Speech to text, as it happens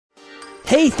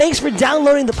Hey, thanks for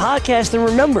downloading the podcast. And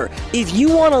remember, if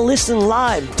you want to listen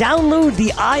live, download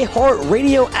the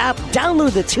iHeartRadio app,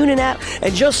 download the TuneIn app,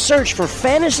 and just search for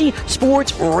Fantasy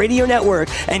Sports Radio Network,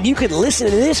 and you can listen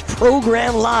to this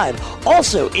program live.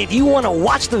 Also, if you want to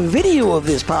watch the video of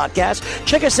this podcast,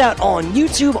 check us out on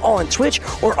YouTube, on Twitch,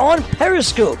 or on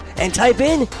Periscope, and type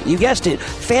in, you guessed it,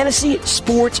 Fantasy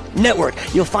Sports Network.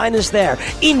 You'll find us there.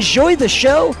 Enjoy the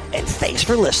show, and thanks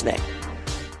for listening.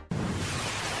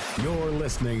 You're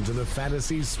listening to the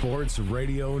Fantasy Sports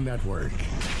Radio Network.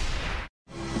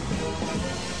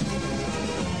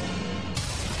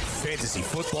 Fantasy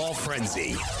Football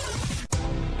Frenzy.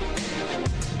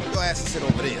 Go ask to sit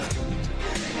over there.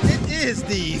 It is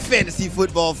the Fantasy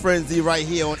Football Frenzy right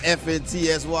here on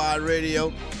FNTSY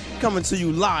Radio. Coming to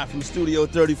you live from Studio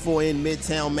 34 in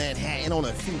Midtown Manhattan on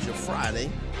a Future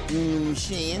Friday.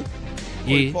 Shan.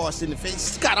 Corey Parson in the face.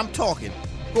 Scott, I'm talking.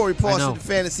 Corey Parson, the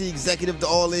fantasy executive, the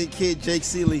all-in kid, Jake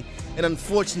Seeley, and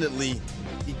unfortunately,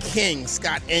 the king,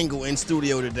 Scott Engel, in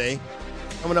studio today.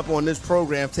 Coming up on this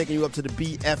program, taking you up to the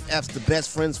BFFs, the best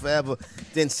friends forever,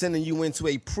 then sending you into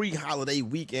a pre-holiday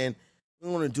weekend. We're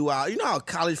going to do our, you know how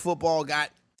college football got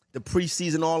the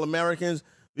preseason All-Americans?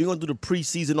 We're going to do the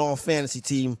preseason All-Fantasy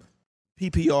team,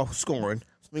 PPR scoring.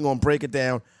 So we're going to break it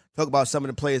down, talk about some of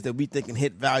the players that we think can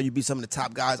hit value, be some of the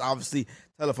top guys. Obviously,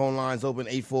 telephone lines open,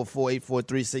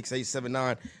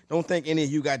 844-843-6879. Don't think any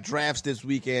of you got drafts this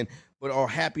weekend, but are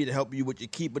happy to help you with your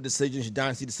keeper decisions, your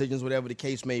dynasty decisions, whatever the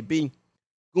case may be.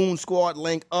 Goon Squad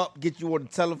link up, get you on the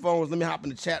telephones. Let me hop in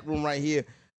the chat room right here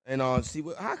and see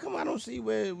what. How come I don't see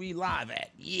where we live at?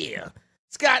 Yeah.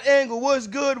 Scott Engel, what's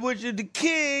good with you, the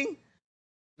king?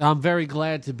 I'm very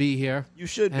glad to be here. You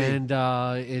should be. And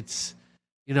it's,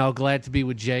 glad to be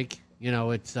with Jake.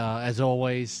 It's as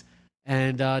always.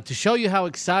 And to show you how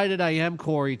excited I am,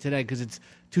 Corey, today, because it's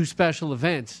two special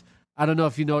events. I don't know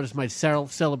if you noticed my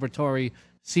celebratory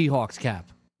Seahawks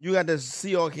cap. You got this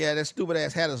Seahawks hat, that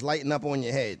stupid-ass hat is lighting up on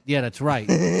your head. Yeah, that's right.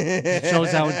 It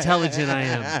shows how intelligent I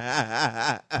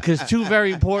am. Because two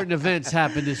very important events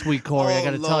happened this week, Corey. I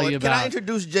got to tell you about. Can I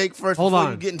introduce Jake first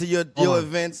before you get into your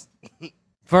events?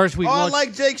 First, we I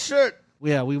like Jake's shirt.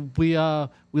 Yeah, we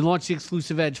launched the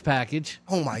exclusive Edge package.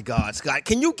 Oh my God, Scott!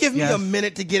 Can you give me a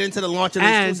minute to get into the launch of the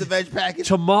exclusive Edge package?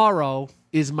 Tomorrow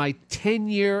is my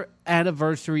 10-year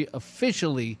anniversary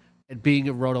officially at being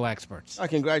at Roto Experts.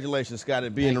 Congratulations, Scott,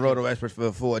 at being a Roto Experts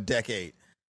for a decade.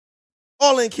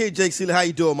 All-in kid, Jake Seeley, how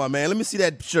you doing, my man? Let me see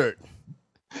that shirt.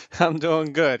 I'm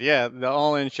doing good. Yeah, the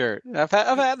all-in shirt. I've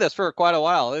had this for quite a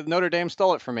while. Notre Dame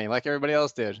stole it from me, like everybody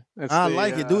else did. I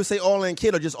like it. Do it say all-in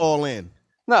kid or just all-in?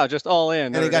 No, just all in.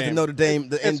 And they got to Notre Dame,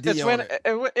 the ND on it.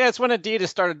 It's when Adidas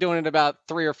started doing it about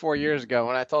 3 or 4 years ago.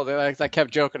 When I told them, I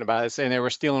kept joking about it, saying they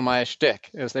were stealing my shtick.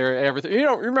 They were everything.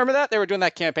 Remember that? They were doing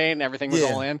that campaign and everything was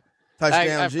all in. Touchdown,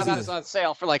 I found out it was on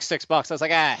sale for like $6. I was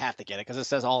like, I have to get it because it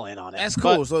says all in on it. That's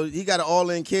cool. So he got an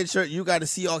all-in kid shirt. You got a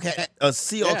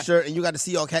Seahawks shirt, and you got a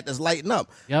Seahawks hat that's lighting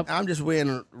up. Yep. I'm just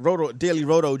wearing a daily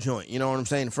Roto joint. You know what I'm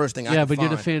saying? The first thing I can but find.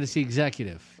 You're the fantasy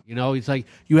executive. It's like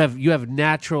you have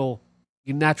natural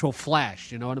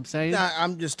flash. You know what I'm saying? Nah,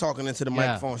 I'm just talking into the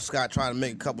microphone, Scott, trying to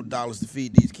make a couple dollars to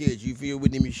feed these kids. You feel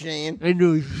with me, Shane? I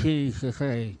know what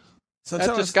saying. So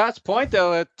to Scott's point,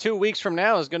 though, 2 weeks from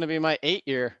now is going to be my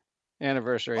 8-year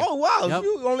anniversary. Oh wow! Yep.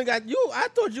 You only got I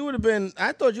thought you would have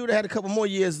had a couple more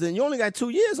years. Then you only got 2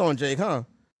 years on Jake, huh?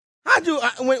 How'd you?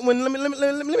 Let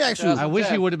me ask you. I wish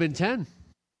he would have been 10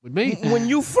 with me. When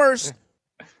you first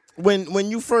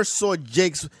saw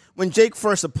when Jake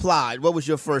first applied, what was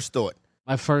your first thought?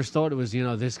 My first thought was,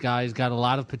 this guy's got a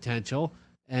lot of potential,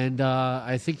 and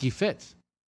I think he fits.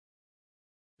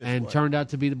 Turned out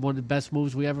to be one of the best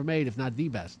moves we ever made, if not the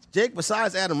best. Jake,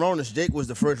 besides Adam Ronis, Jake was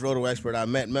the first Roto expert I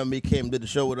met. Remember, he came and did the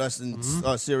show with us in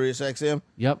Sirius XM?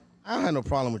 Yep. I don't have no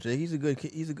problem with Jake. He's a good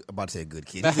kid. About to say a good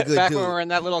kid. He's a good back dude. when we were in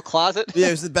that little closet? Yeah,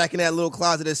 it was back in that little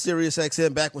closet at Sirius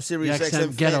XM, back when Sirius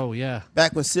XM Ghetto, yeah.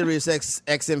 Back when Sirius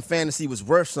XM Fantasy was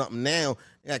worth something. Now,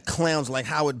 you got clowns like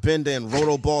Howard Bender and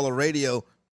Roto Baller Radio.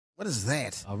 What is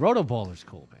that? Roto Baller's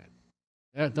cool,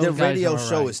 man. Their radio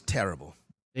show is terrible.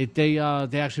 They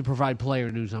actually provide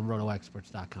player news on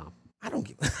RotoExperts.com. I don't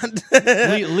give.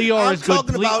 Leor is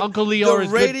good. Uncle Leor is good.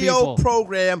 The radio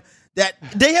program that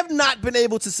they have not been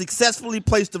able to successfully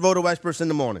place the Roto Experts in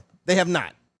the morning. They have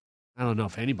not. I don't know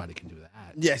if anybody can do that.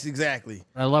 Yes, exactly.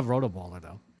 I love Roto Baller, though.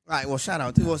 All right, well, shout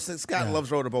out. Scott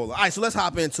loves Roto Baller. All right, so let's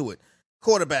hop into it.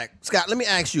 Quarterback. Scott, let me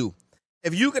ask you.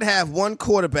 If you could have one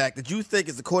quarterback that you think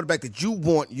is the quarterback that you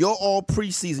want, your all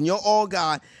preseason, your all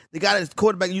guy, the guy that's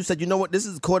quarterback, you said, you know what, this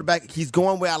is the quarterback. He's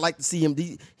going where I like to see him.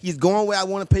 He's going where I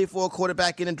want to pay for a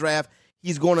quarterback in the draft.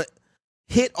 He's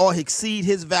hit or exceed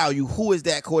his value, who is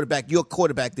that quarterback? Your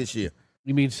quarterback this year?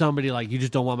 You mean somebody like you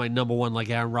just don't want my number one like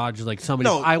Aaron Rodgers, like somebody?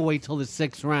 No. I wait till the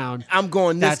 6th round. I'm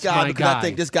going this That's guy my because guy. I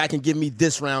think this guy can give me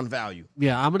this round value.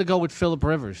 Yeah, I'm gonna go with Phillip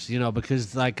Rivers.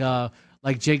 Because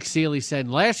like Jake Seeley said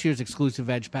in last year's exclusive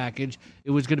edge package,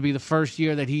 it was going to be the first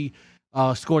year that he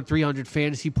scored 300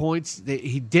 fantasy points.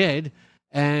 He did.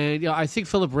 And I think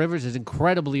Phillip Rivers is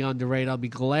incredibly underrated. I'll be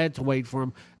glad to wait for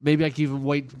him. Maybe I can even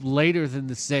wait later than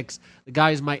the 6th. The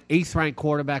guy is my 8th ranked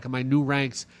quarterback in my new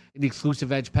ranks in the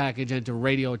exclusive edge package. Enter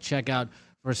radio checkout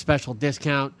for a special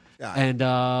discount. God. And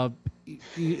I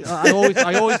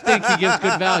always think he gives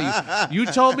good value. You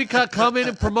told me come in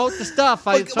and promote the stuff.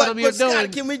 That's what I'm here doing.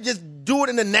 Scott, can we just do it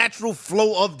in the natural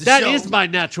flow of the That show? is my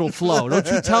natural flow. Don't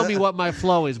you tell me what my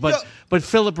flow is. But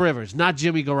Phillip Rivers, not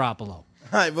Jimmy Garoppolo.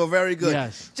 All right, well, very good.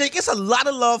 Yes. Jake, it's a lot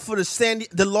of love for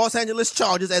the Los Angeles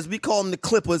Chargers, as we call them, the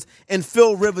Clippers, and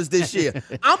Phil Rivers this year.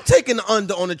 I'm taking the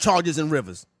under on the Chargers and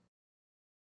Rivers.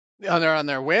 On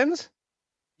their wins?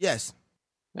 Yes.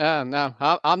 No,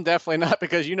 I'm definitely not,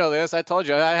 because you know this. I told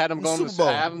you I had them going Super Bowl.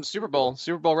 I have them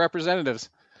Super Bowl representatives.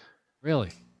 Really?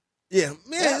 Yeah,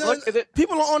 man. look,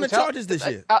 People are on the Chargers this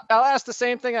year. I'll ask the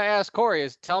same thing I asked Corey: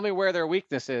 is tell me where their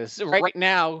weakness is. Right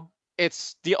now,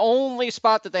 it's the only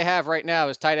spot that they have right now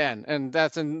is tight end, and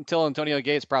that's until Antonio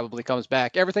Gates probably comes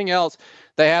back. Everything else,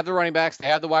 they have the running backs, they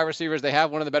have the wide receivers, they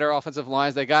have one of the better offensive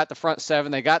lines, they got the front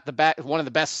seven, they got the back, one of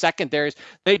the best secondaries.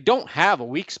 They don't have a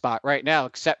weak spot right now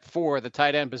except for the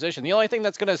tight end position. The only thing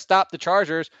that's going to stop the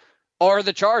Chargers are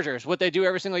the Chargers, what they do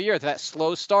every single year, that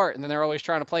slow start, and then they're always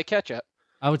trying to play catch up.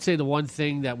 I would say the one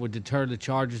thing that would deter the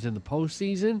Chargers in the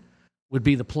postseason would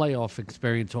be the playoff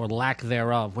experience or lack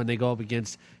thereof when they go up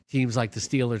against teams like the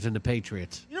Steelers and the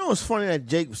Patriots. You know, it's funny that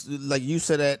Jake, like you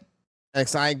said that, and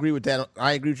I agree with that.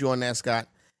 I agree with you on that, Scott.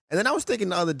 And then I was thinking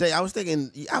the other day, I was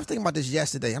thinking about this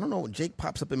yesterday. I don't know, Jake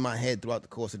pops up in my head throughout the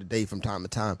course of the day from time to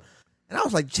time. And I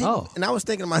was like, Jake, and I was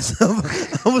thinking to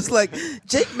myself, I was like,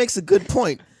 Jake makes a good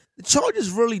point. The Chargers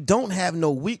really don't have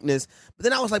no weakness. But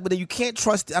then I was like, but then you can't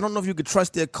trust, I don't know if you could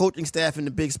trust their coaching staff in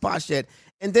the big spots yet.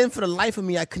 And then for the life of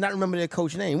me, I could not remember their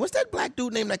coach name. What's that black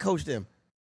dude name that coached them?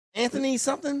 Anthony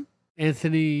something?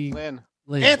 Anthony Lynn.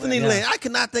 Anthony yeah. Lynn. I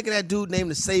could not think of that dude name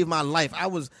to save my life. I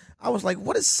was like,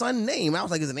 what is son name? I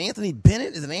was like, is it Anthony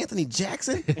Bennett? Is it Anthony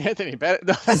Jackson? Anthony Bennett.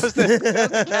 That was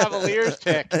the Cavaliers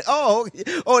pick. Oh,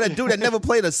 that dude that never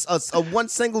played a one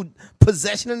single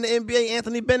possession in the NBA,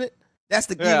 Anthony Bennett? That's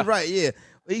the kid, right? Yeah.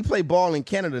 He played ball in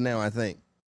Canada now, I think.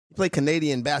 He played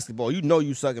Canadian basketball. You know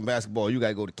you suck in basketball. You got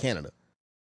to go to Canada.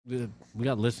 We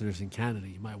got listeners in Canada.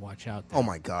 You might watch out there. Oh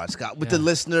my God, Scott! With the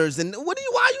listeners, and what are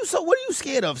you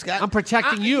scared of, Scott? I'm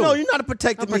protecting you. No, you're not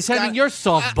protecting me, Scott. I'm protecting your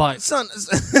soft butt. Son,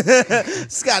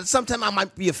 Scott, sometimes I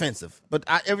might be offensive, but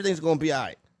everything's going to be all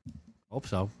right. Hope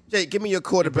so. Jake, give me your I'll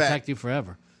quarterback. protect you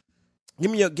forever. Give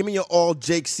me your all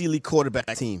Jake Seeley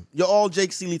quarterback team. Your all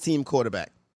Jake Seeley team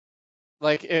quarterback.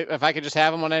 Like, if I could just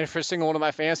have him on every single one of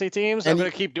my fantasy teams, And I'm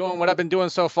going to keep doing what I've been doing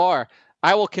so far.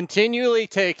 I will continually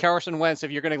take Carson Wentz if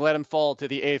you're going to let him fall to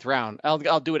the 8th round.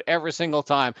 I'll do it every single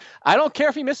time. I don't care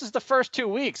if he misses the first 2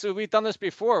 weeks. We've done this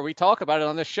before. We talk about it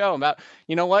on this show about,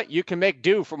 you know what? You can make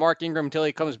do for Mark Ingram until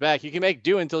he comes back. You can make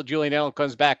do until Julian Edelman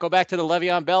comes back. Go back to the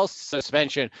Le'Veon Bell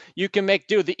suspension. You can make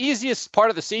do. The easiest part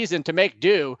of the season to make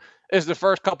do is the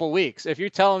first couple weeks. If you're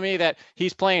telling me that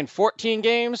he's playing 14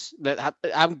 games, that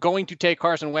I'm going to take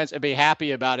Carson Wentz and be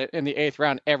happy about it in the 8th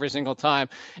round every single time.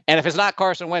 And if it's not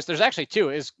Carson Wentz, there's actually two.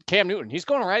 Is Cam Newton. He's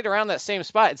going right around that same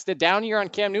spot. It's the down year on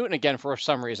Cam Newton again for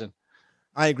some reason.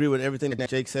 I agree with everything that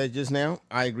Jake said just now.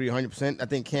 I agree 100%. I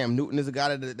think Cam Newton is a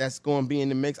guy that's going to be in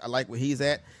the mix. I like where he's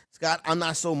at. Scott, I'm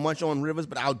not so much on Rivers,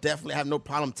 but I'll definitely have no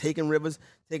problem taking Rivers.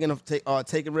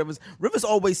 Taking Rivers. Rivers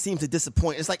always seems to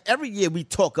disappoint. It's like every year we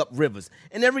talk up Rivers,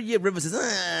 and every year Rivers is,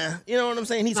 you know what I'm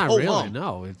saying? He's not really.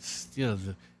 No, it's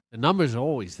the numbers are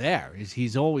always there.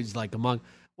 He's always like among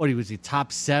he was the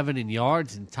top 7 in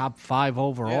yards and top 5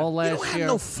 overall last year. You don't have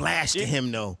no flash to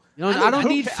him though. I don't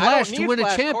need flash to win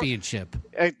a championship.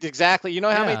 Exactly. You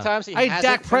know how many times I had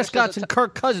Dak Prescott and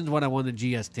Kirk Cousins when I won the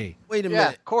GST. Wait a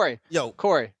minute, Corey.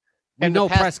 We know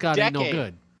Prescott ain't no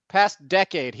good. Past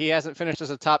decade, he hasn't finished as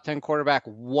a top 10 quarterback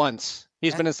once.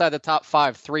 He's been inside the top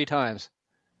 5 3 times.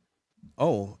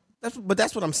 Oh, that's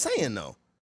what I'm saying though.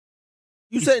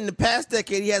 You said in the past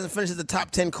decade he hasn't finished as a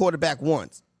top 10 quarterback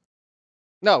once.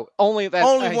 No, only that.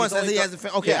 Only once as he hasn't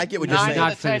finished. Okay, I get what you're saying.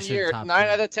 9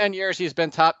 out of 10 years he's been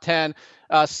top 10.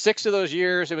 6 of those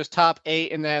years, it was top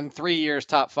 8, and then 3 years,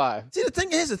 top 5. See,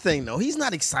 here's the thing, though. He's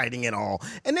not exciting at all.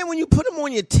 And then when you put him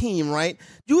on your team, right,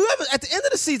 do you ever, at the end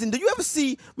of the season, do you ever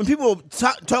see when people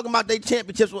are talking about their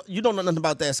championships? Well, you don't know nothing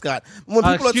about that, Scott. When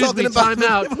people are talking about time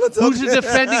out. Who's the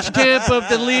defending champ of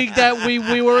the league that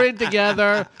we were in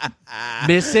together?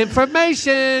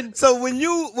 Misinformation. So when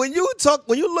you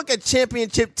look at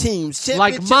championship teams,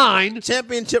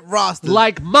 championship rosters,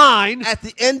 like mine, at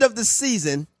the end of the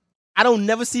season, I don't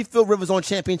never see Phil Rivers on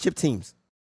championship teams.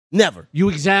 Never.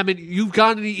 You've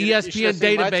gone to the ESPN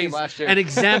database and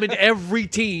examined every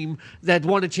team that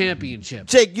won a championship.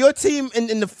 Jake, your team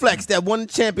in the flex that won the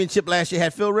championship last year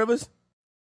had Phil Rivers?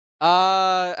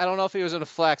 I don't know if he was in a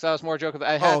flex. I was more joking.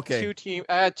 I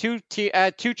had two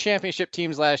championship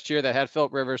teams last year that had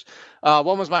Philip Rivers.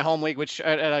 One was my home league, which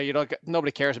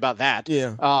nobody cares about that.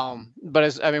 Yeah.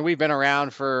 But we've been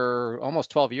around for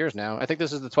almost 12 years now. I think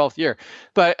this is the 12th year.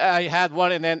 But I had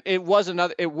one, and then it was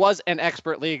an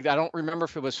expert league. I don't remember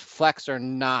if it was flex or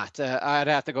not. I'd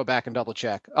have to go back and double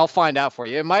check. I'll find out for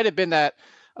you. It might have been that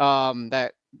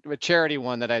a charity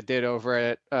one that I did over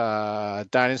at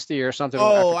Dynasty or something.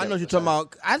 Oh, I know what you're talking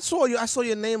about. I saw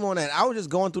your name on that. I was just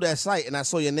going through that site and I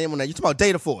saw your name on that. You talking about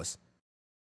Data Force?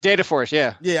 Data Force,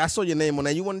 yeah. Yeah, I saw your name on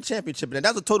that. You won the championship. That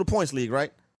was a total points league,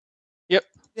 right? Yep.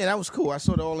 Yeah, that was cool. I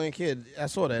saw the All-In Kid. I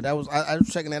saw that. I was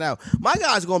checking that out. My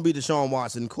guy's going to be Deshaun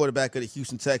Watson, quarterback of the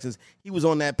Houston Texans. He was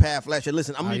on that path last year.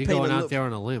 Listen, you're going out there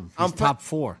on a limb. He's top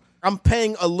 4. I'm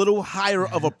paying a little higher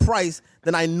of a price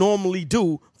than I normally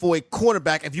do for a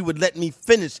quarterback if you would let me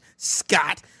finish,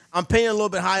 Scott. I'm paying a little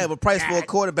bit higher of a price for a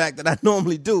quarterback than I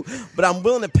normally do, but I'm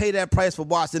willing to pay that price for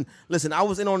Watson. Listen, I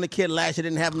was in on the kid last year,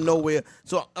 didn't have him nowhere,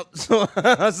 so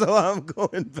I'm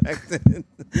going back to him.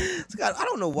 Scott, I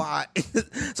don't know why.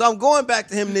 So I'm going back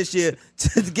to him this year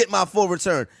to get my full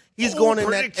return. He's going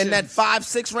in that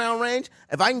 5-6 round range.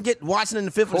 If I can get Watson in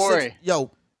the 5th or 6th,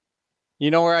 yo. You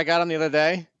know where I got him the other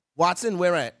day? Watson,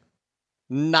 where at?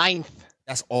 9th.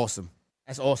 That's awesome.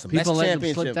 People letting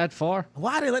them slip that far?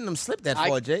 Why are they letting them slip that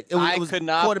far, Jake? It was could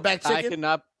not, quarterback chicken? I could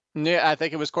not. Yeah, I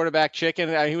think it was quarterback chicken.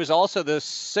 He was also the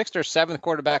 6th or 7th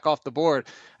quarterback off the board.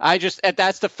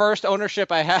 That's the first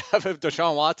ownership I have of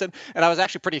Deshaun Watson, and I was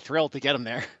actually pretty thrilled to get him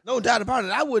there. No doubt about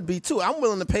it. I would be too. I'm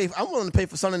willing to pay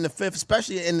for something in the 5th,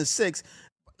 especially in the 6th.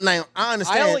 Now, I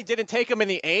understand. I only didn't take him in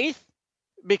the 8th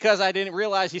because I didn't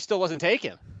realize he still wasn't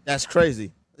taken. That's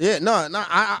crazy. Yeah, no,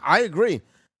 I agree.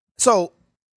 So,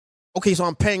 okay, so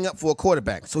I'm paying up for a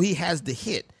quarterback. So he has the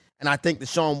hit, and I think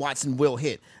Deshaun Watson will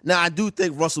hit. Now, I do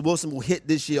think Russell Wilson will hit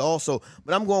this year also,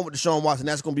 but I'm going with Deshaun Watson.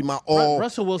 That's going to be my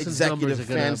Russell Wilson's executive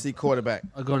fantasy quarterback.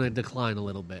 Are going to decline a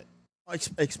little bit.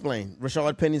 Explain.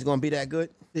 Rashad Penny's going to be that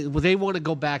good? Well, they want to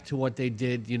go back to what they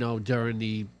did, during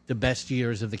the best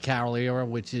years of the Carroll era,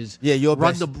 which is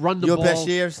run the ball, best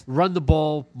years? Run the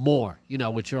ball more,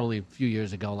 which are only a few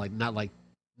years ago, not like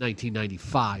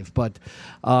 1995, but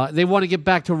they want to get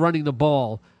back to running the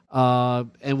ball,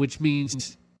 and which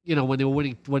means when they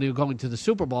were going to the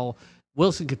Super Bowl,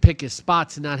 Wilson could pick his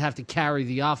spots and not have to carry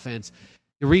the offense.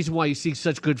 The reason why you see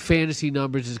such good fantasy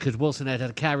numbers is because Wilson had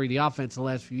to carry the offense the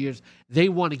last few years. They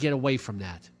want to get away from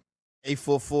that.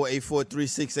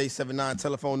 844-843-6879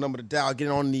 telephone number to dial. Get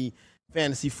on the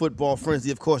Fantasy Football Frenzy,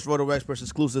 of course, Roto Experts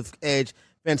exclusive Edge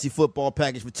Fantasy Football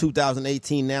Package for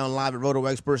 2018, now live at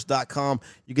RotoExperts.com.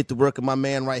 You get the work of my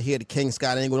man right here, the King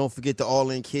Scott Angle. Don't forget the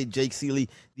All-In Kid, Jake Seeley,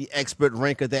 the expert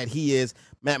ranker that he is.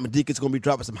 Matt Medica's going to be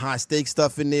dropping some high-stakes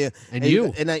stuff in there. And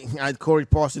you. And Corey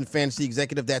Parson, fantasy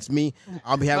executive, that's me.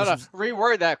 I'll be having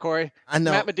reword that, Corey. I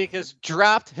know. Matt Medica's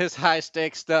dropped his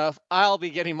high-stakes stuff. I'll be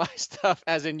getting my stuff,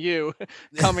 as in you,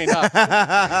 coming up.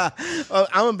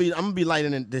 I'm gonna be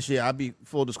lighting it this year. I'll be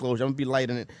full disclosure. I'm going to be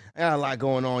lighting it. I got a lot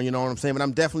going on, you know what I'm saying? But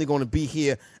I'm definitely going to be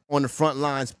here on the front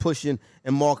lines pushing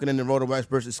and marketing the Roto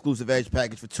Experts exclusive Edge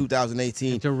package for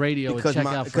 2018. It's a radio and check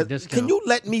out for a discount. Can you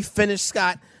let me finish,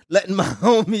 Scott? Letting my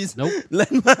homies,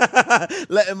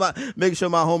 make sure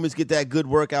my homies get that good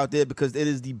work out there, because it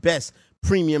is the best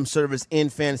premium service in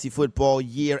fantasy football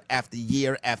year after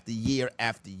year after year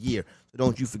after year. So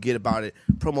don't you forget about it.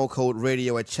 Promo code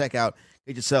radio at checkout.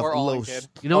 Get yourself a little.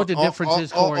 You know what the difference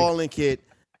is, Corey? All-In Kid.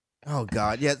 Oh,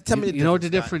 God. Yeah, tell me the You know what the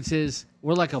difference is?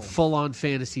 We're like a full-on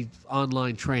fantasy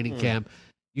online training camp.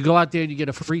 You go out there and you get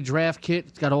a free draft kit.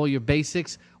 It's got all your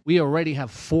basics. We already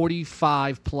have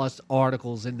 45-plus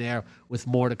articles in there with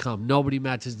more to come. Nobody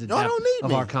matches the depth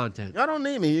of our content. Y'all don't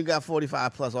need me. You got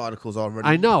 45-plus articles already.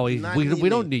 I know. We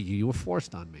don't need you. You were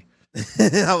forced on me.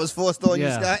 I was forced on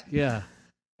you, Scott? Yeah.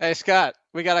 Hey, Scott,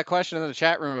 we got a question in the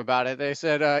chat room about it. They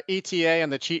said ETA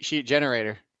and the cheat sheet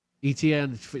generator. ETA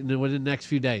within the next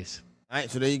few days. All right,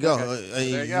 so there you go.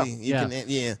 Okay. There you go.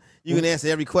 You can answer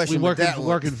every question. We're with that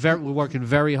working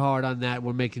very hard on that.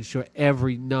 We're making sure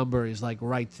every number is like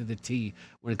right to the T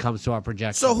when it comes to our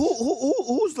projections. So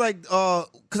who's like?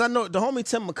 Because I know the homie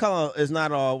Tim McCullough is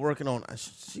not working on.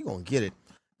 She gonna get it.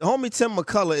 The homie Tim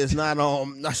McCullough is not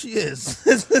no, she is.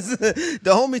 The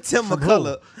homie Tim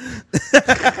McCullough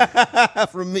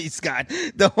from me, Scott.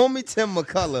 The homie Tim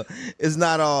McCullough is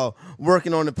not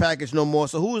working on the package no more.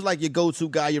 So who's like your go-to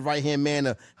guy, your right-hand man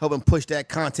to help him push that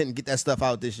content and get that stuff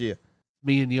out this year?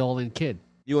 Me and the All In Kid.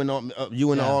 You and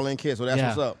the All In Kid. So that's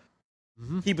what's up.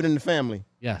 Mm-hmm. Keep it in the family.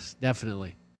 Yes,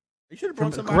 definitely. You should have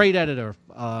brought somebody. Great editor,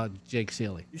 Jake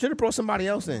Seeley. You should have brought somebody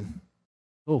else in.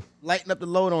 Oh, lighten up the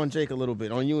load on Jake a little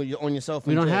bit, on you, on yourself.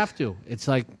 We don't Jake. have to. It's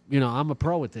like, I'm a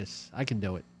pro at this. I can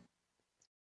do it.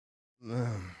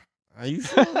 Are you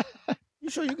sure?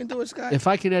 You sure you can do it, Scott? If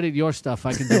I can edit your stuff,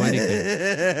 I can do anything.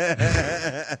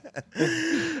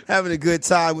 Having a good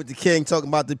time with the King, talking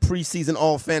about the preseason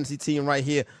all-fantasy team right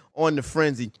here on the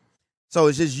Frenzy. So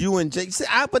it's just you and Jake.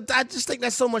 But I just think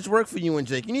that's so much work for you and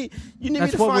Jake. You need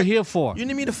that's what we're here for. You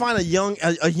need me to find a young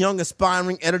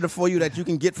aspiring editor for you that you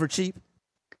can get for cheap?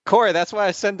 Corey, that's why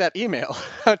I sent that email.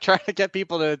 I'm trying to get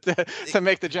people to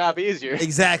make the job easier.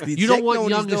 Exactly. You don't want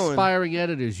young, aspiring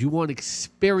editors. You want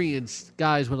experienced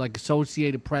guys with like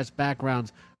Associated Press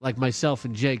backgrounds like myself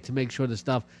and Jake to make sure the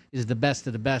stuff is the best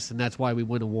of the best, and that's why we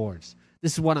win awards.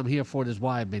 This is what I'm here for. This is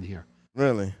why I've been here.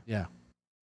 Really? Yeah.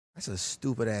 That's a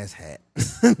stupid-ass hat.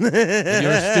 And you're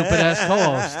a stupid-ass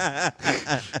co-host.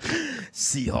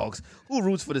 Seahawks. Who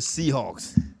roots for the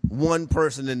Seahawks? One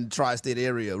person in the tri-state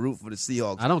area root for the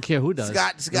Seahawks. I don't care who does.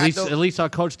 Scott, at least our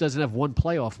coach doesn't have one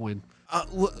playoff win.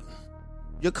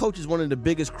 Your coach is one of the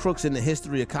biggest crooks in the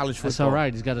history of college football. That's all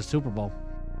right. He's got a Super Bowl.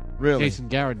 Really? Jason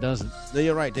Garrett doesn't. No,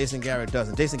 you're right. Jason Garrett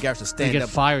doesn't. Jason Garrett should stand up. He get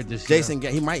fired this year.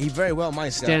 He very well might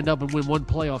stand up and win one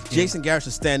playoff game. Jason Garrett's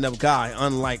a stand-up guy,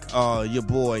 unlike your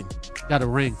boy. Got a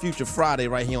ring. Future Friday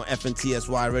right here on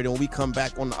FNTSY Radio. When we come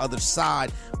back on the other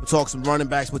side, we'll talk some running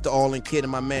backs with the All-In Kid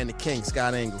and my man, the King,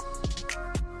 Scott Engel.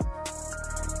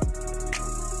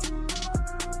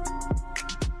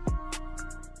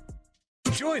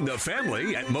 Join the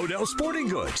family at Modell Sporting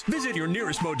Goods. Visit your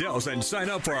nearest Modell's and sign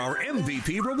up for our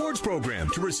MVP Rewards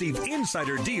program to receive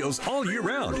insider deals all year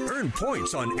round. Earn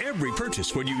points on every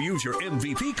purchase when you use your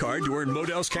MVP card to earn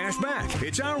Modell's cash back.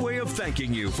 It's our way of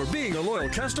thanking you for being a loyal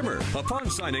customer.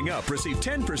 Upon signing up, receive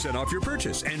 10% off your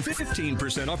purchase and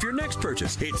 15% off your next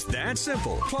purchase. It's that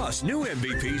simple. Plus, new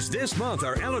MVPs this month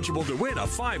are eligible to win a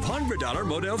 $500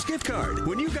 Modell's gift card.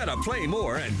 When you gotta play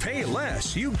more and pay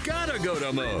less, you gotta go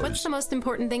to Moe's. What's the most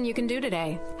important thing you can do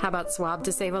today? How about swab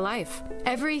to save a life?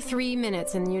 Every 3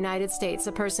 minutes in the United States,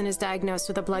 a person is diagnosed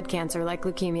with a blood cancer like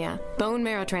leukemia. Bone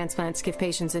marrow transplants give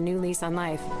patients a new lease on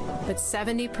life, but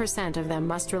 70% of them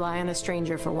must rely on a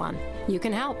stranger for one. You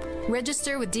can help.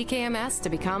 Register with DKMS to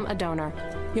become a donor.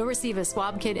 You'll receive a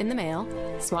swab kit in the mail,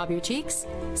 swab your cheeks,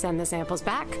 send the samples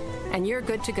back, and you're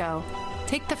good to go.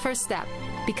 Take the first step.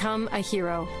 Become a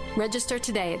hero. Register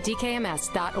today at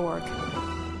dkms.org.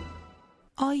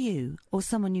 Are you, or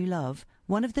someone you love,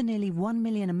 one of the nearly 1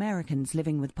 million Americans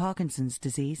living with Parkinson's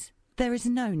disease? There is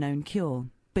no known cure,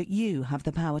 but you have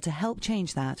the power to help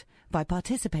change that by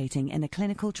participating in a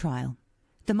clinical trial.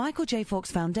 The Michael J. Fox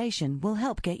Foundation will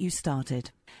help get you started.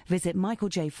 Visit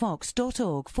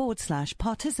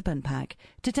michaeljfox.org/participant pack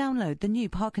to download the new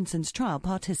Parkinson's Trial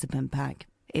Participant Pack.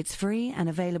 It's free and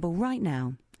available right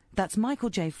now. That's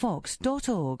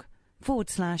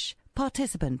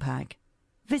michaeljfox.org/participant pack.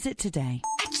 Visit today.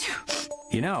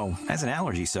 You know, as an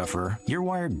allergy sufferer, you're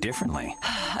wired differently.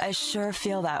 I sure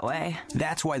feel that way.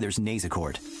 That's why there's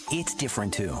Nasacort. It's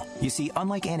different too. You see,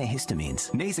 unlike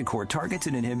antihistamines, Nasacort targets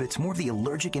and inhibits more of the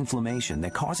allergic inflammation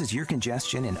that causes ear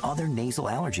congestion and other nasal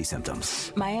allergy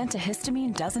symptoms. My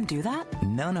antihistamine doesn't do that?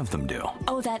 None of them do.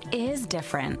 Oh, that is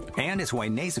different. And it's why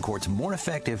Nasacort's more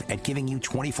effective at giving you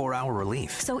 24-hour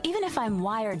relief. So even if I'm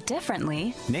wired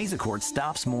differently, Nasacort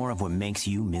stops more of what makes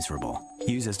you miserable.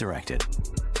 Use as directed.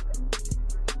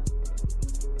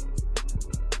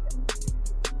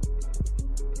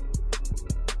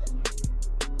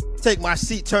 Take my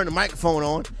seat, turn the microphone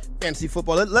on. Fantasy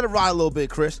football. Let it ride a little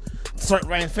bit, Chris. Start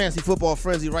writing Fantasy Football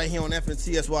Frenzy right here on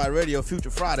FNTSY Radio,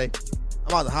 Future Friday. I'm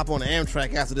about to hop on the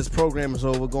Amtrak after this program is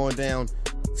over, going down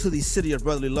to the city of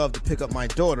brotherly love to pick up my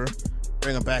daughter,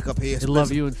 bring her back up here. They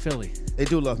love you in Philly. They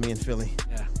do love me in Philly.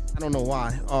 Yeah. I don't know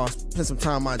why. Spend some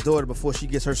time with my daughter before she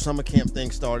gets her summer camp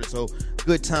thing started. So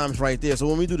good times right there. So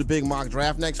when we do the big mock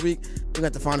draft next week, we're going to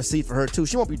have to find a seat for her too.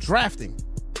 She won't be drafting.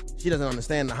 She doesn't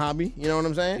understand the hobby. You know what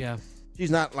I'm saying? Yeah. She's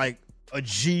not like a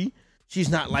G. she's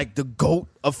not like the GOAT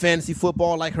of fantasy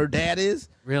football like her dad is.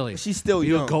 Really? But she's still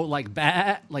you young. a goat like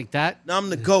that? No, I'm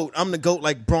the GOAT. I'm the GOAT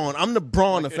like Braun. I'm the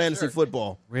Braun of fantasy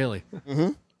football. Really?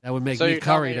 Mm-hmm. That would make So me you're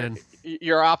telling Curry me then.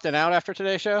 You're opting out after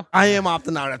today's show? I am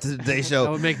opting out after today's show.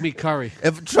 That would make me Curry.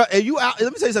 If you out,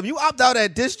 let me tell you something. You opt out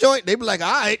at this joint, they be like,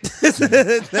 all right. They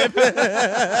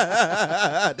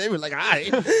be like, all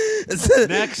right.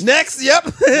 Next, yep.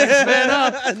 Next man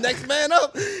up. Next man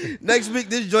up. Next week,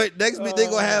 this joint. Next week, they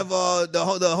gonna have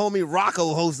the homie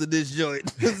Rocco hosting this joint.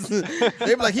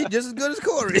 They be like, he just as good as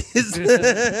Corey.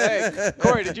 Hey,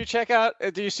 Corey, did you check out?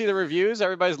 Did you see the reviews?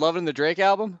 Everybody's loving the Drake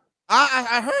album.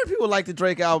 I heard people like the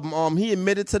Drake album. He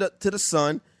admitted to the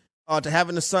Sun, to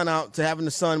having the Sun out, to having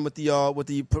the Sun with the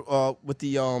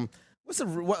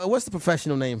what's the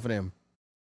professional name for them?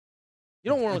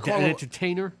 You don't want to call an him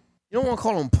entertainer. You don't want to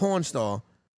call him porn star.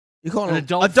 You call him an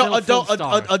adult film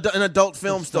star. An adult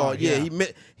film star. Yeah, yeah.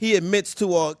 he admits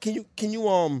to. Can you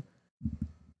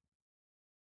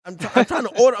I'm trying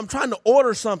to order. I'm trying to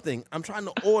order something. I'm trying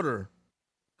to order.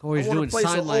 Corey's I wanna doing place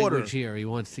sign an language order. here. He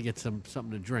wants to get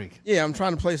something to drink. Yeah, I'm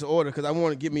trying to place an order because I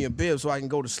want to get me a bib so I can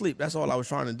go to sleep. That's all I was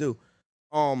trying to do.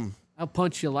 I'll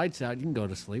punch your lights out. You can go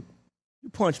to sleep.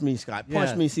 You punch me, Scott. Punch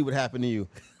Yeah. me, see what happened to you.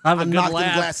 Have a I'll good knock laugh.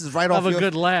 them glasses right Have off a your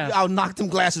good laugh. I'll knock them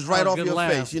glasses right Have a off good your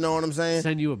laugh. face. You know what I'm saying?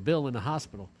 Send you a bill in the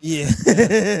hospital. Yeah.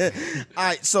 All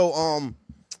right. So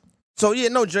yeah,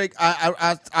 no, Drake.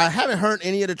 I haven't heard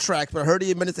any of the tracks, but I heard he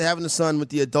admitted to having the Sun with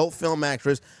the adult film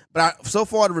actress. But so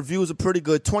far the reviews are pretty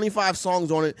good. 25 songs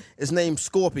on it. It's named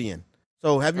Scorpion.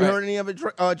 So have you heard any of it,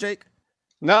 Jake?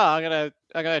 No, I'm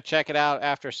gonna check it out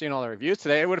after seeing all the reviews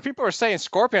today. When people were saying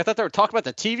Scorpion, I thought they were talking about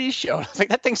the TV show. I was like,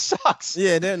 that thing sucks.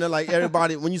 Yeah, they're like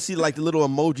everybody. When you see like the little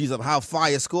emojis of how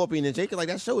fire Scorpion and Jake are like,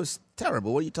 that show is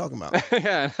terrible. What are you talking about?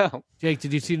 Yeah, I know. Jake,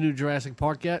 did you see the new Jurassic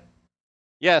Park yet?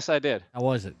 Yes, I did. How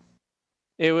was it?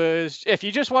 It was, if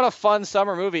you just want a fun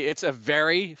summer movie, it's a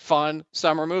very fun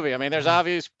summer movie. I mean, there's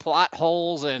obvious plot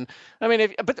holes, and I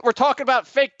mean, but we're talking about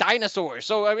fake dinosaurs.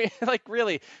 So, I mean, like,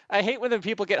 really, I hate when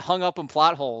people get hung up in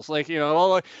plot holes. Like, you know,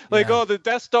 oh, the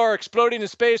Death Star exploding in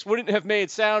space wouldn't have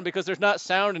made sound because there's not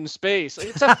sound in space. Like,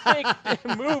 it's a fake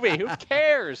movie. Who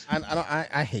cares?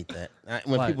 I hate that.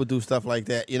 When people do stuff like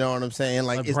that, you know what I'm saying?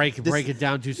 Like, break it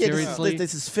down too seriously.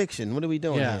 This is fiction. What are we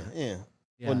doing here? Yeah.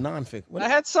 Or nonfiction. I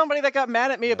had somebody that got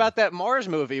mad at me about that Mars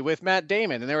movie with Matt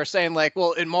Damon, and they were saying like,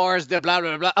 "Well, in Mars, blah blah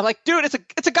blah blah." I'm like, dude, it's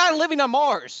a guy living on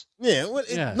Mars.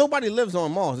 Yeah, nobody lives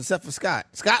on Mars except for Scott.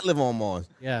 Scott live on Mars.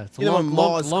 Yeah, it's a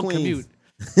long commute.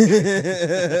 What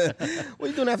are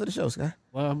you doing after the show, Scott?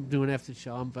 Well, I'm doing after the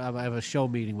show. I have a show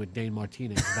meeting with Dane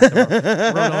Martinez about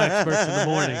the Roto experts in the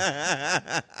morning.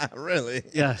 Really?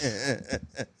 Yes.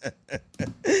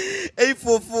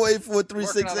 844-843-68.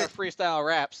 Working on our freestyle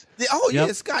raps.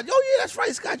 Yeah, Scott. Oh yeah, that's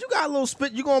right, Scott. You got a little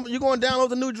spit. You going to download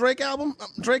the new Drake album?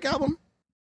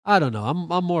 I don't know.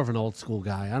 I'm more of an old school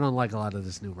guy. I don't like a lot of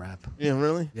this new rap. Yeah,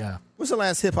 really? Yeah. What's the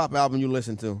last hip hop album you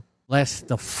listened to? The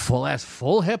last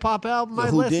full hip hop album I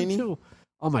listened to.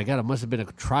 Oh my God! It must have been a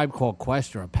Tribe Called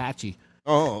Quest or Apache.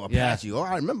 Oh, Apache. Yeah. Oh,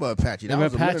 I remember Apache. That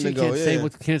was Apache? A minute ago.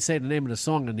 Can't say the name of the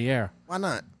song in the air. Why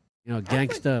not? You know,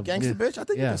 Gangsta Bitch. I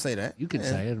think you can say that. You can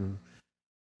say it.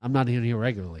 I'm not in here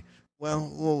regularly.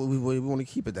 Well, we want to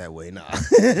keep it that way. Nah. I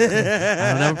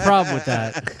don't have a problem with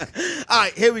that. All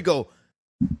right, here we go.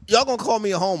 Y'all gonna call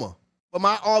me a homer, but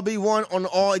my RB1 on the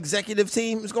all executive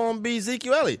team is gonna be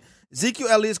Ezekiel Elliott. Ezekiel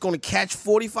Elliott's going to catch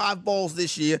 45 balls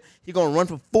this year. He's going to run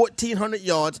for 1,400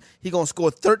 yards. He's going to score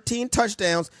 13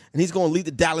 touchdowns, and he's going to lead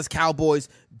the Dallas Cowboys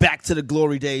back to the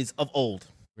glory days of old.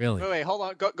 Really? Wait, hold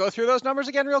on. Go through those numbers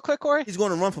again real quick, Corey. He's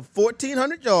going to run for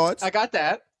 1,400 yards. I got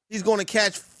that. He's going to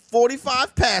catch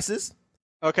 45 passes.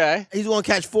 Okay. He's going to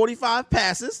catch 45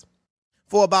 passes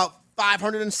for about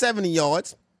 570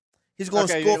 yards. He's going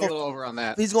to score a little over on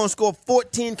that. He's going to score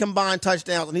 14 combined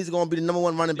touchdowns, and he's going to be the number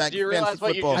one running back. Do you in realize fantasy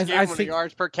what football. you just gave him on a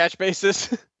yards per catch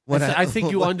basis? I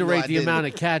think you underrate the amount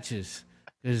of catches.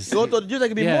 You think it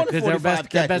could be more than 45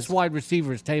 catches? Their best wide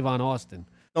receiver is Tavon Austin.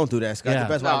 Don't do that, Scott. Yeah. The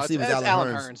best wide receiver is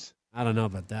Allen Hurns. I don't know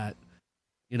about that.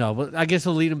 You know, but I guess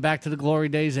he'll lead him back to the glory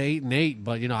days of 8-8.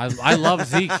 But, you know, I love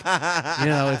Zeke. You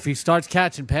know, if he starts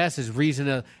catching passes,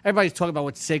 everybody's talking about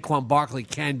what Saquon Barkley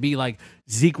can be like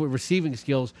Zeke with receiving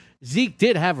skills. Zeke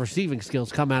did have receiving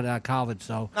skills come out of college,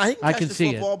 so I can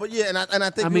see football, it. But yeah, and I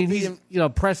think I mean,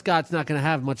 Prescott's not going to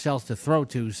have much else to throw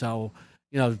to, so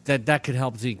you know that could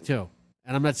help Zeke too.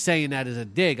 And I'm not saying that as a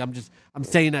dig. I'm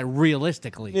saying that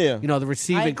realistically. Yeah. You know, the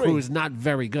receiving crew is not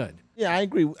very good. Yeah, I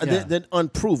agree. Yeah. They're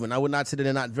unproven. I would not say that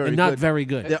they're not very good. They're not very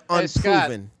good. They're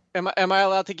unproven. Am I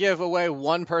allowed to give away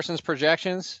one person's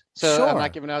projections? So Sure. I'm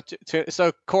not giving out to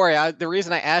so Corey, the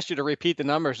reason I asked you to repeat the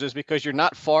numbers is because you're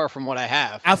not far from what I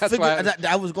have. I That's figured why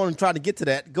I was going to try to get to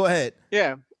that. Go ahead.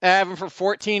 Yeah. I have him for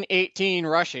 14-18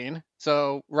 rushing.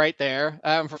 So right there.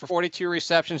 I have him for 42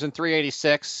 receptions and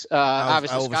 386.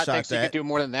 Obviously, Scott overshot thinks he that. could do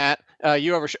more than that.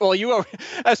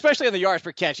 Especially on the yards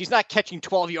per catch. He's not catching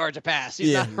 12 yards a pass.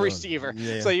 He's not a receiver.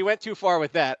 Yeah. So you went too far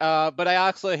with that. But I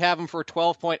actually have him for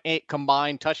 12.8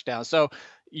 combined touchdowns. So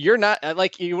you're not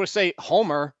like you would say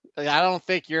homer. I don't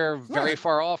think you're very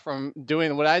far off from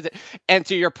doing what I did. And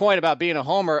to your point about being a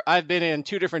homer, I've been in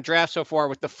 2 different drafts so far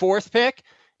with the 4th pick.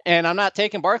 And I'm not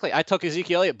taking Barkley. I took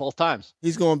Ezekiel Elliott both times.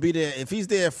 He's going to be there. If he's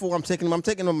there at 4, I'm taking him. I'm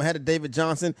taking him ahead of David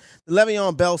Johnson. The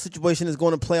Le'Veon Bell situation is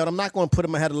going to play out. I'm not going to put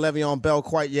him ahead of Le'Veon Bell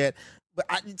quite yet. But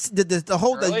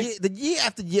the year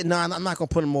after year, I'm not going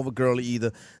to put him over Gurley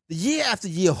either. The year after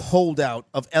year holdout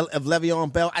of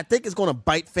Le'Veon Bell, I think it's going to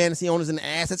bite fantasy owners in the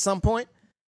ass at some point.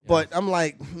 Yeah. But I'm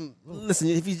like, listen,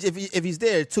 if he's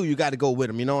there at 2, you got to go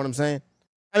with him. You know what I'm saying?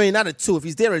 I mean, not at 2. If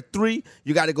he's there at 3,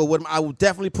 you got to go with him. I will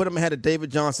definitely put him ahead of David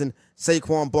Johnson,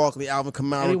 Saquon Barkley, Alvin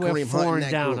Kamara, Anywhere Kareem 4 Hunt.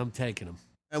 and down, I'm taking him.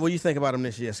 And what do you think about him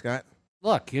this year, Scott?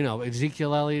 Look,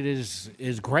 Ezekiel Elliott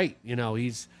is great.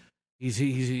 He's a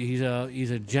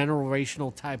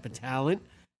generational type of talent,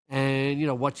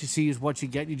 and what you see is what you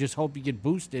get. You just hope you get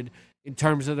boosted in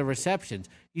terms of the receptions.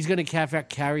 He's going to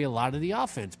carry a lot of the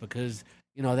offense because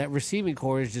that receiving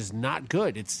core is just not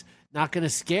good. It's not going to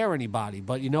scare anybody.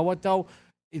 But you know what though?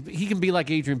 He can be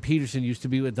like Adrian Peterson used to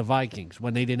be with the Vikings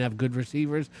when they didn't have good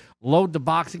receivers. Load the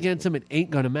box against him, it ain't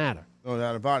going to matter. No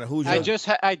doubt about it.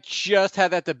 I just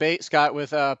had that debate, Scott, with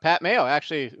Pat Mayo,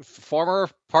 actually, former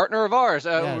partner of ours.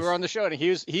 Yes. We were on the show, and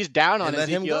he's down on let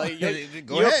him Ezekiel.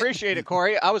 go. You appreciate it,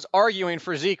 Corey. I was arguing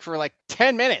for Zeke for like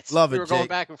 10 minutes. Love it, we were going Jake.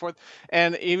 back and forth,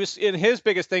 and his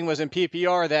biggest thing was in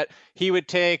PPR that he would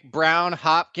take Brown,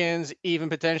 Hopkins, even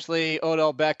potentially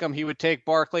Odell Beckham. He would take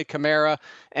Barkley, Kamara,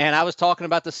 and I was talking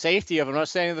about the safety of him. I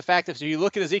was saying the fact that if you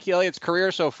look at Ezekiel Elliott's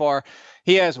career so far,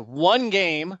 he has 1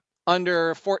 game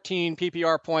under 14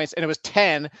 PPR points, and it was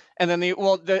 10. And then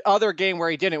the other game where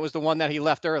he didn't was the one that he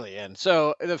left early in.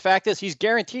 So the fact is he's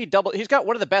guaranteed double. He's got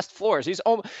one of the best floors.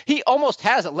 He almost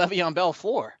has a Le'Veon Bell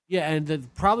floor. Yeah,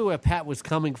 and probably where Pat was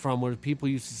coming from, where people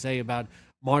used to say about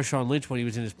Marshawn Lynch when he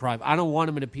was in his prime, I don't want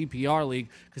him in a PPR league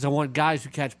because I want guys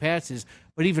who catch passes.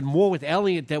 But even more with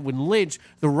Elliott, that when Lynch,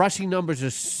 the rushing numbers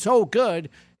are so good,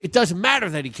 it doesn't matter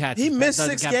that he catches. He missed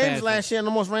 6 games last year and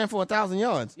almost ran for 1,000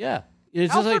 yards. Yeah.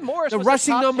 It's just Alfred Morris the was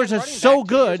rushing top numbers 10 are running so back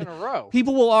 2 years good. in a row.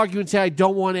 People will argue and say, I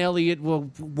don't want Elliott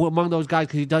among those guys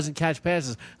because he doesn't catch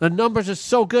passes. The numbers are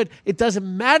so good, it doesn't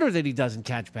matter that he doesn't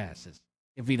catch passes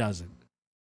if he doesn't.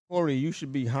 Corey, you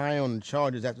should be high on the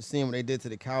Chargers after seeing what they did to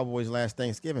the Cowboys last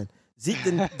Thanksgiving. Zeke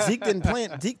didn't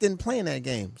play in that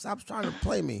game. Stop trying to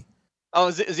play me. Oh,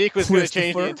 Zeke was going to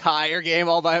change the entire game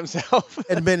all by himself.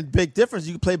 It'd been a big difference.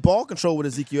 You could play ball control with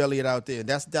Ezekiel Elliott out there.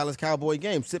 That's the Dallas Cowboy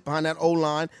game. Sit behind that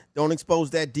O-line. Don't expose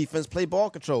that defense. Play ball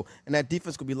control. And that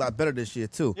defense could be a lot better this year,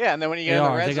 too. Yeah, and then when you get in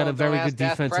the red they got zone, a very don't good ask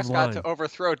Dak defensive Prescott line to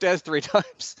overthrow Dez 3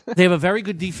 times. They have a very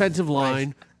good defensive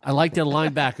line. I like their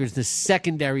linebackers. The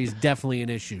secondary is definitely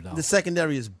an issue, though. The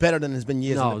secondary is better than it's been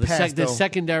years in the past, the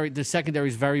secondary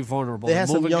is very vulnerable. They had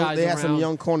some young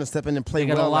young corners step in and play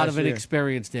well. They got a lot of last year.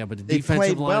 inexperience there, but the They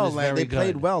defensive played line well. is very They good.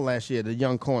 played well last year, the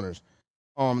young corners.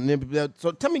 So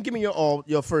give me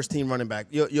your first team running back,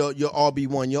 your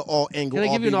RB1, your all angle. Can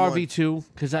I give you an RB1? RB2?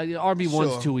 Because RB1's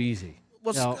Sure. too easy.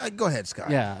 Well, go ahead,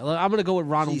 Scott. Yeah, I'm going to go with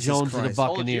Ronald Jesus Jones of the Christ.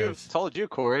 Buccaneers. Told you,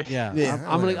 Corey. Yeah, Yeah,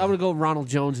 I'm going to go with Ronald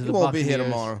Jones of the He won't be Buccaneers. here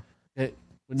tomorrow.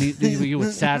 You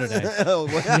it's Saturday. Oh,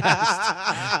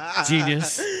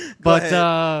 Genius. Go But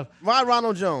ahead. Why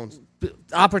Ronald Jones?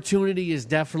 opportunity is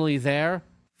definitely there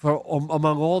for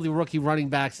among all the rookie running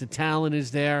backs. The talent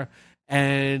is there.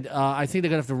 And I think they're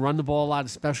going to have to run the ball a lot,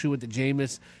 especially with the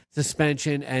Jameis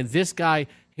suspension. And this guy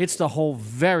hits the hole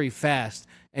very fast,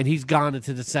 and he's gone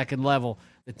into the second level.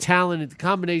 The talent, the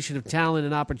combination of talent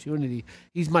and opportunity,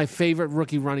 he's my favorite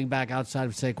rookie running back outside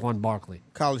of Saquon Barkley.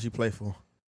 College you play for?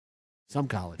 Some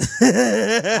college.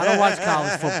 I don't watch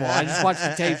college football. I just watch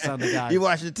the tapes on the guys. You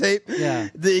watch the tape? Yeah.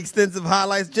 The extensive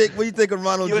highlights. Jake, what do you think of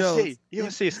Ronald Jones?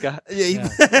 USC, Scott.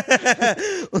 Yeah.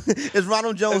 Is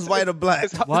Ronald Jones white or black?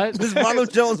 What? Is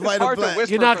Ronald Jones white or black?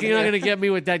 You're not going to get me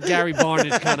with that Gary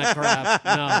Barnett kind of crap.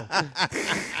 No.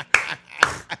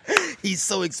 He's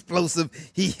so explosive.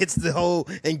 He hits the hole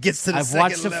and gets to the second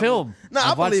watched the level. film. No,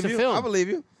 I've watched believe the you. film. I believe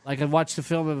you. Like I watched the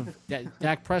film of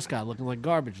Dak Prescott looking like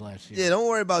garbage last year. Yeah, don't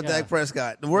worry about Dak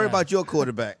Prescott. Don't worry about your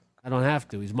quarterback. I don't have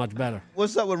to. He's much better.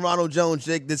 What's up with Ronald Jones,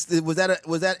 Jake? Was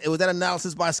that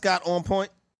analysis by Scott on point?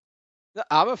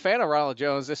 I'm a fan of Ronald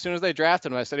Jones. As soon as they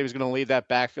drafted him, I said he was going to lead that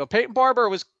backfield. Peyton Barber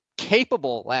was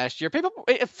capable last year.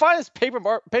 Fine as Peyton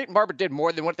Barber did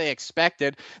more than what they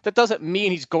expected, that doesn't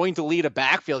mean he's going to lead a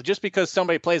backfield just because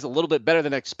somebody plays a little bit better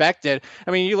than expected.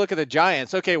 I mean, you look at the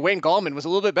Giants. Okay, Wayne Gallman was a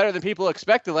little bit better than people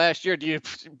expected last year. Do you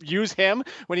use him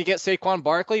when you get Saquon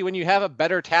Barkley? When you have a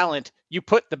better talent, you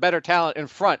put the better talent in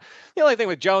front. The only thing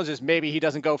with Jones is maybe he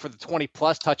doesn't go for the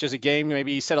 20-plus touches a game.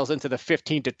 Maybe he settles into the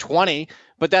 15 to 20,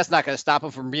 but that's not going to stop him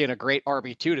from being a great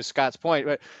RB2, to Scott's point.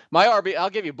 But my RB, I'll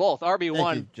give you both.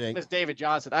 RB1 is David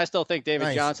Johnson. I still think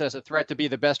David Johnson has a threat to be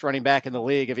the best running back in the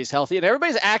league if he's healthy. And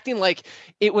everybody's acting like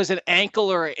it was an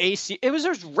ankle or an AC. It was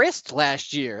his wrist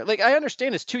last year. Like, I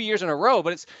understand it's 2 years in a row,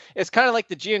 but it's kind of like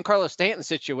the Giancarlo Stanton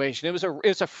situation. It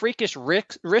was a freakish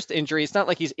wrist injury. It's not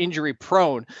like he's injury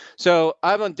prone. So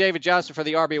I'm on David Johnson for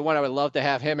the RB1. I would love to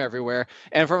have him everywhere.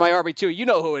 And for my RB2, you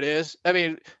know who it is. I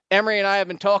mean, Emery and I have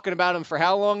been talking about him for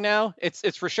how long now? It's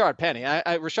Rashard Penny.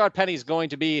 Rashard Penny is going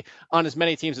to be on as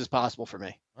many teams as possible for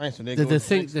me. Right, so the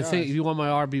thing, if you want my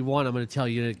RB1, I'm going to tell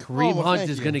you that Kareem Hunt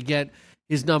is going to get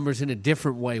his numbers in a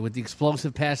different way with the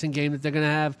explosive passing game that they're going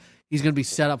to have. He's going to be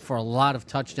set up for a lot of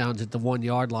touchdowns at the 1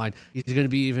 yard line. He's going to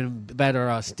be even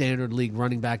better standard league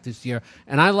running back this year.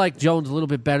 And I like Jones a little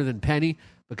bit better than Penny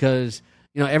because,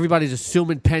 you know, everybody's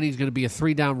assuming Penny's going to be a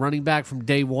 3-down running back from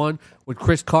day one. With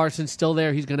Chris Carson still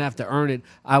there, he's going to have to earn it.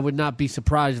 I would not be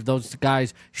surprised if those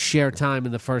guys share time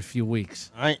in the first few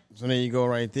weeks. All right, so there you go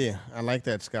right there. I like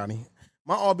that, Scotty.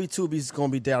 My RB2 is going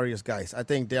to be Darius Geis. I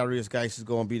think Darius Geis is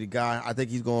going to be the guy. I think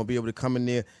he's going to be able to come in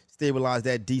there, stabilize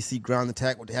that DC ground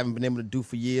attack, what they haven't been able to do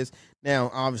for years.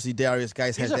 Now, obviously, Darius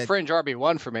Geis has that. He's a fringe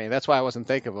RB1 for me. That's why I wasn't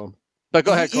thinking of him. But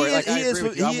go ahead, Corey.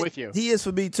 I'm with you. He is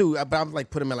for me too. But I'm like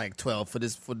put him at like 12 for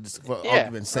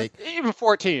argument's sake. Even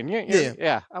 14.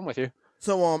 Yeah, I'm with you.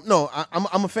 So no,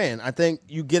 I'm a fan. I think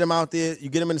you get him out there, you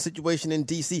get him in a situation in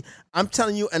DC. I'm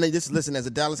telling you, and just listen, as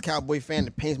a Dallas Cowboy fan,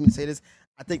 it pains me to say this.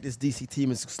 I think this DC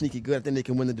team is sneaky good. I think they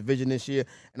can win the division this year,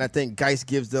 and I think Geis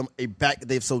gives them a back that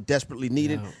they've so desperately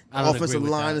needed. The offensive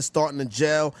line is starting to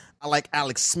gel. I like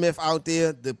Alex Smith out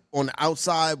there on the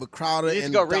outside with Crowder. You need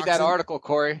to go read that article,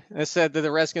 Corey. It said that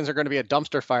the Redskins are going to be a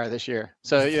dumpster fire this year.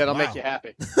 So, yeah, it'll make you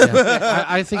happy. Yeah.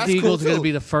 I think the Eagles are going to be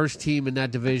the first team in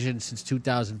that division since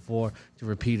 2004 to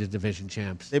repeat as division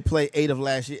champs. They play 8 of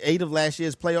last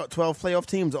year's 12 playoff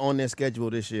teams are on their schedule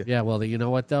this year. Yeah, well, you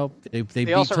know what, though? They beat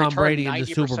Tom Brady in the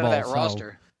Super Bowl. That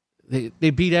roster. They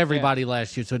beat everybody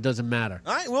last year, so it doesn't matter.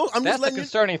 All right, well, that's the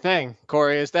concerning thing,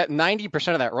 Corey, is that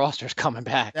 90% of that roster is coming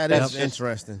back. That's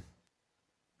interesting.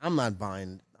 I'm not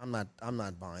buying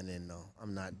in though.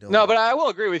 I'm not doing. No, but I will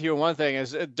agree with you on one thing: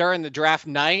 is during the draft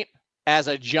night, as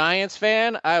a Giants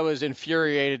fan, I was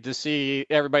infuriated to see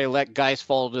everybody let Geis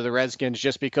fall to the Redskins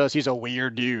just because he's a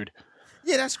weird dude.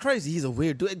 Yeah, that's crazy. He's a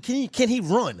weird dude. Can he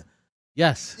run?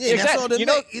 Yes. Yeah, exactly.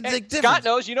 That's all Scott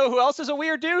knows. You know who else is a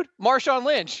weird dude? Marshawn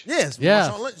Lynch. Yes. Yeah.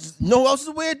 Marshawn Lynch. You know who else is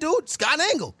a weird dude? Scott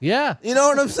Angle. Yeah. You know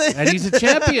what I'm saying? And he's a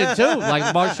champion, too,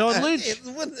 like Marshawn Lynch.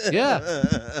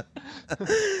 Yeah.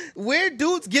 Weird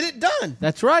dudes get it done.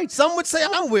 That's right. Some would say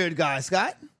I'm a weird guy,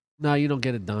 Scott. No, you don't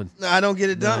get it done. No, I don't get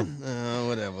it done.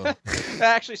 Whatever.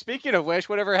 Actually, speaking of which,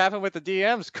 whatever happened with the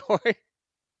DMs, Corey?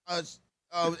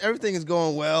 Everything is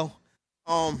going well.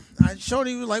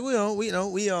 Shorty was like, we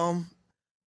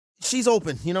she's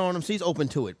open. You know what I'm saying? She's open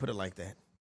to it. Put it like that.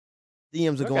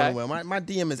 DMs are going well. My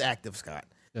DM is active, Scott.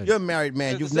 Good. You're a married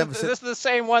man. You've never said. This is the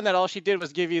same one that all she did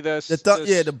was give you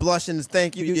the blush and the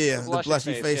thank you. Yeah, the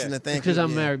blushy face and the thank you. Because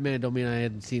I'm a married man don't mean I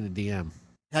hadn't seen a DM.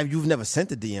 You've never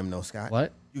sent a DM though, Scott?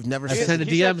 What? You've never sent a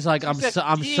DMs like I'm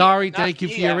sorry, thank you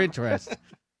for your interest.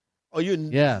 Oh,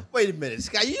 yeah. Wait a minute,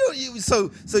 Scott.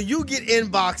 So you get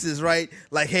inboxes, right?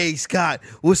 Like, hey, Scott,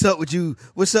 what's up with you?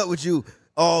 What's up with you?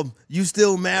 You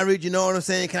still married? You know what I'm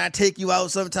saying? Can I take you out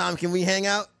sometime? Can we hang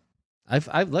out?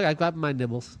 I've got my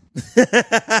nibbles. They're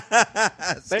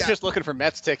just looking for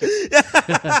Mets tickets.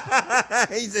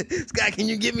 He said, Scott, can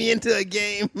you get me into a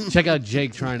game? Check out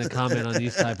Jake trying to comment on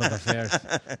these type of affairs.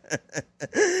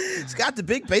 Scott, the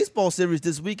big baseball series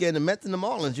this weekend, the Mets and the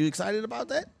Marlins. You excited about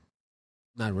that?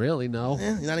 Not really, no.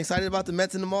 Yeah, you're not excited about the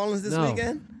Mets and the Marlins this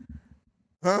weekend?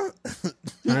 Huh?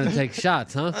 Trying to take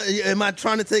shots, huh? Am I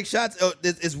trying to take shots? Oh,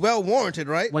 it's well warranted,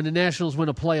 right? When the Nationals win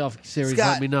a playoff series,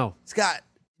 Scott, let me know. Scott,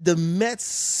 the Mets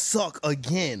suck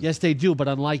again. Yes, they do, but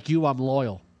unlike you, I'm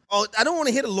loyal. Oh, I don't want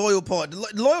to hear the loyal part. The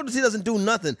loyalty doesn't do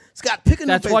nothing. Scott, pick a new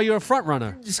That's why you're a front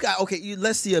runner. Scott, okay,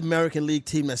 let's see American League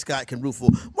team that Scott can root for.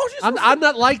 I'm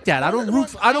not like that. I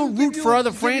don't root for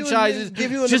other franchises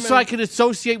just so I can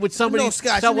associate with somebody. No,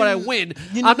 Scott, so when I win,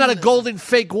 I'm not a golden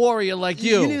fake warrior like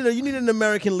you. You need an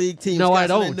American League team. No, Scott, I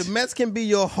don't. The Mets can be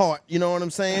your heart. You know what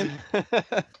I'm saying?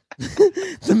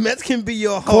 The Mets can be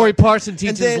your heart. Corey Parson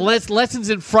teaches lessons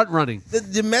in front running.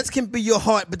 The Mets can be your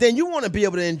heart, but then you want to be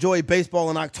able to enjoy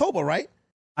baseball in October, right?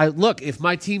 Look, if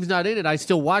my team's not in it, I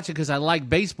still watch it because I like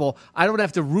baseball. I don't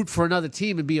have to root for another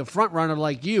team and be a front runner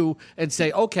like you and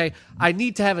say, okay, I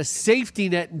need to have a safety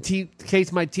net in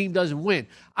case my team doesn't win.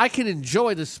 I can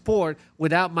enjoy the sport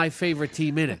without my favorite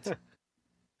team in it.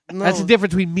 No. That's the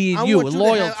difference between me and you.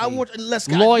 Loyalty.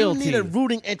 You need a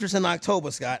rooting interest in October,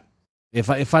 Scott. If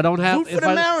I don't have, root for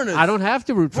the Mariners. I don't have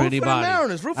to root for anybody. For the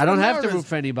Mariners. Root for I don't the have Mariners. to root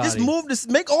for anybody. Just move this.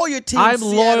 Make all your teams. I'm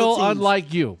Seattle loyal, teams.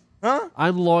 unlike you. Huh?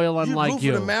 I'm loyal, unlike root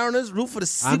you. For the Mariners. Root for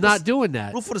the. I'm not doing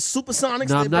that. Root for the Supersonics.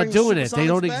 No, I'm not doing it. They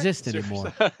don't back. exist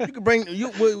anymore. You can bring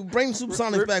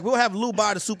Supersonics back. We'll have Lou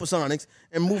buy the Supersonics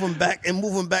and move them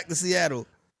back to Seattle.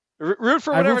 Root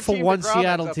for whatever team one DeGrom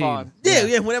Seattle ends team. up on.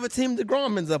 Yeah, whatever team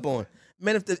DeGrom ends up on.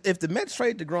 Man, if the Mets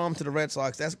trade DeGrom to the Red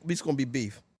Sox, that's just gonna be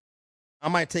beef. I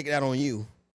might take it out on you.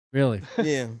 Really?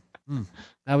 Yeah.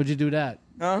 How would you do that?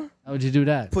 Huh? How would you do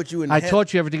that? Put you in. I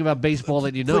taught you everything about baseball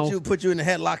that you know. Put you in the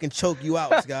headlock and choke you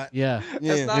out, Scott. Yeah.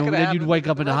 Yeah. And then you'd wake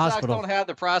up in the hospital. Don't have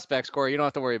the prospects, Corey. You don't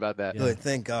have to worry about that. Good.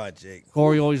 Thank God, Jake.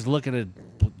 Corey always looking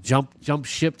to jump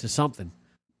ship to something.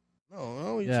 No, what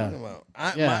are you talking about?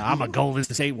 I'm a Golden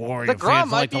State Warrior DeGrom fan for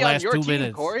might like the be on last your 2 team,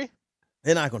 minutes. Corey.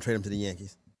 They're not gonna trade him to the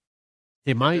Yankees.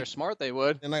 They might. They're smart. They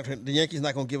would. The Yankees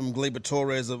not gonna give him Gleyber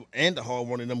Torres and Andujar,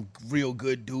 one of them real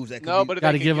good dudes. That but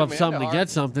got to give up something to get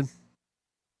something.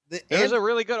 There's a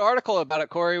really good article about it,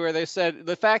 Corey, where they said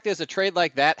the fact is a trade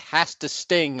like that has to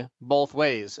sting both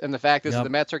ways. And the fact is the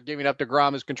Mets are giving up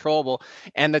DeGrom is controllable.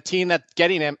 And the team that's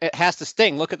getting him, it has to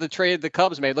sting. Look at the trade the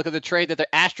Cubs made. Look at the trade that the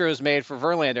Astros made for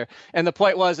Verlander. And the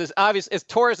point is obvious,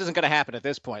 Torres isn't going to happen at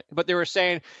this point. But they were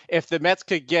saying if the Mets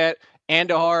could get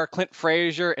Andujar, Clint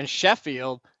Frazier, and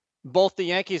Sheffield, both the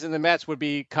Yankees and the Mets would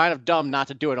be kind of dumb not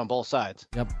to do it on both sides.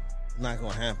 Yep. Not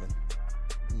going to happen.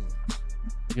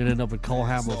 You'd end up with Cole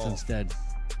Hamels instead.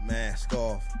 Mask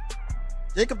off.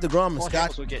 Jacob DeGrom and Cole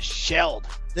Scott Hamels would get shelled.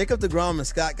 Jacob DeGrom and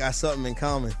Scott got something in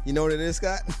common. You know what it is,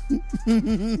 Scott?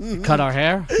 Cut our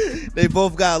hair? They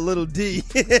both got a little D.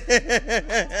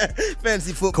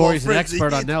 Fantasy football. Corey's an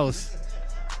expert on those.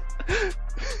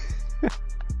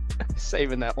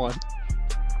 Saving that one.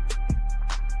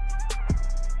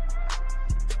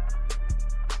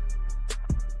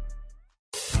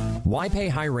 Why pay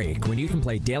high rake when you can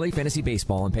play daily fantasy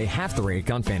baseball and pay half the rake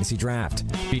on Fantasy Draft?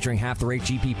 Featuring half the rake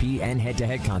GPP and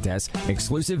head-to-head contests,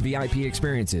 exclusive VIP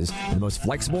experiences, and the most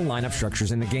flexible lineup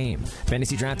structures in the game.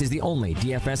 Fantasy Draft is the only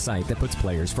DFS site that puts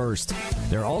players first.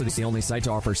 They're also the only site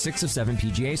to offer 6 of 7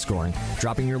 PGA scoring,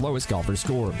 dropping your lowest golfer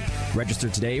score. Register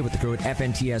today with the code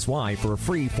FNTSY for a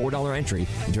free $4 entry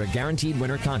into a guaranteed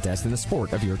winner contest in the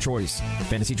sport of your choice.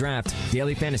 Fantasy Draft,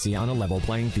 daily fantasy on a level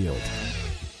playing field.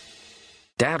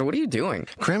 Dad, what are you doing?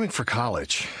 Cramming for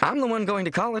college. I'm the one going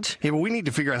to college. Yeah, but we need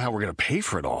to figure out how we're going to pay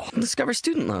for it all. Discover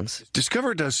Student Loans.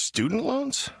 Discover does student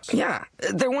loans? Yeah,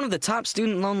 they're one of the top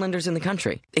student loan lenders in the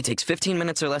country. It takes 15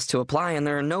 minutes or less to apply, and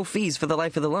there are no fees for the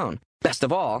life of the loan. Best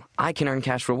of all, I can earn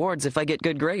cash rewards if I get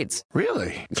good grades.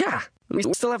 Really? Yeah, we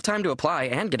still have time to apply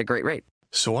and get a great rate.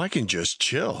 So I can just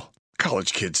chill.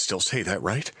 College kids still say that,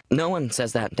 right? No one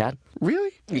says that, Dad.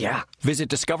 Really? Yeah. Visit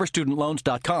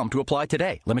discoverstudentloans.com to apply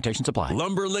today. Limitations apply.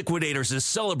 Lumber Liquidators is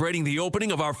celebrating the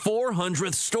opening of our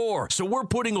 400th store, so we're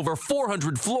putting over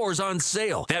 400 floors on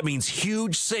sale. That means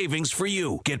huge savings for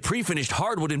you. Get pre-finished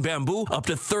hardwood and bamboo up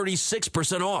to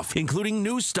 36% off, including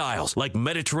new styles like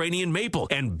Mediterranean maple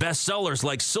and bestsellers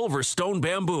like Silverstone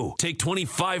bamboo. Take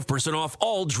 25% off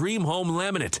all Dream Home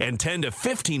laminate and 10 to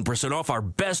 15% off our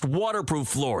best waterproof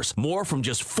floors. More from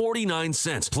just 49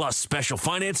 cents, plus special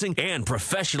financing and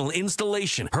professional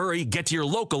installation. Hurry, get to your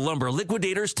local Lumber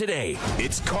Liquidators today.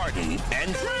 It's Carton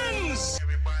and Friends.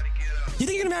 You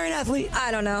think you're gonna marry an athlete?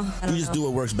 I don't know. You just do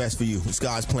what works best for you. It's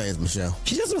God's plans, Michelle.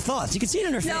 She does have thoughts. You can see it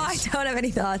in her face. No, I don't have any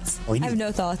thoughts. I have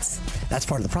no thoughts. That's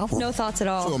part of the problem. No thoughts at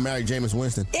all. She's gonna marry Jameis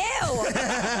Winston. Ew! Oh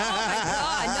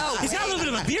my God, no. He's got a little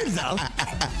bit of a beard, though.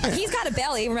 He's got a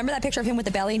belly. Remember that picture of him with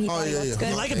the belly, and he thought he looks good.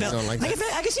 You like a belly?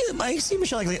 I can see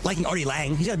Michelle liking Artie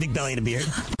Lang. He's got a big belly and a beard.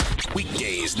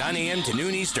 Weekdays, 9 a.m. to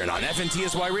noon Eastern on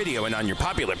FNTSY Radio and on your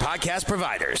popular podcast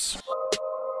providers.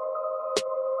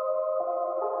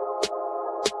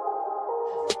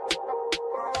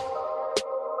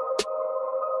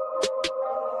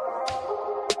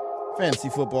 Fantasy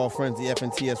Football Frenzy,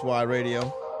 FNTSY Radio.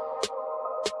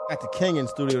 Got the King in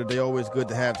studio today. Always good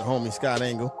to have the homie Scott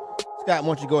Engel. Scott, why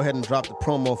don't you go ahead and drop the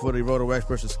promo for the Roto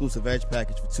Experts exclusive Edge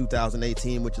package for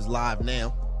 2018, which is live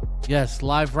now. Yes,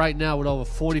 live right now with over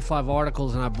 45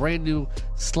 articles on our brand new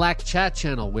Slack chat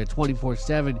channel where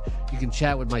 24/7 you can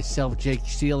chat with myself, Jake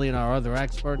Seeley, and our other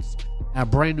experts. Our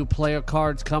brand new player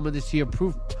cards coming this year,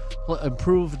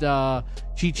 improved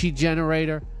cheat sheet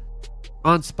generator,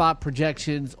 on-spot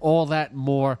projections, all that and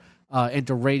more.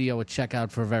 Enter radio at checkout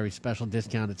for a very special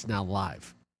discount. It's now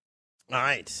live. All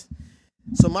right.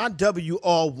 So my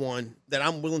WR1 that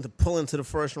I'm willing to pull into the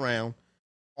first round,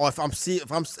 or if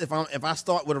I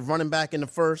start with a running back in the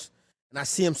first and I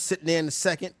see him sitting there in the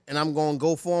second and I'm going to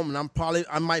go for him and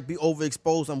I might be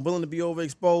overexposed. I'm willing to be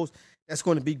overexposed. That's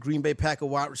going to be Green Bay Packer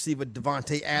wide receiver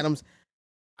Davante Adams.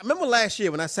 I remember last year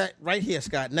when I sat right here,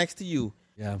 Scott, next to you,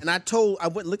 and I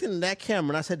went looking in that camera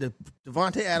and I said that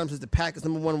Davante Adams is the Packers'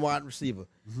 #1 wide receiver.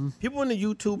 Mm-hmm. People in the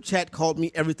YouTube chat called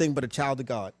me everything but a child of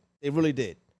God. They really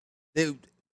did.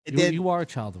 You are a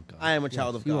child of God. I am a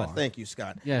child of God. Thank you,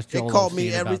 Scott. Yes, they called me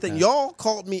everything. Y'all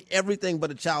called me everything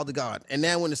but a child of God. And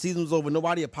now when the season was over,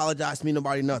 nobody apologized to me,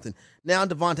 nobody nothing. Now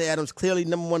Davante Adams, clearly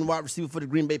 #1 wide receiver for the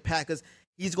Green Bay Packers.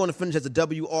 He's going to finish as a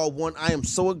WR1. I am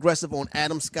so aggressive on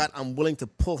Adam Scott, I'm willing to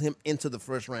pull him into the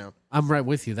first round. I'm right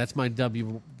with you. That's my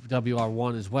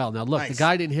WR1 as well. Now, look, The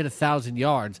guy didn't hit 1,000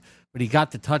 yards, but he got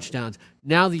the touchdowns.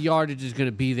 Now the yardage is going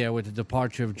to be there with the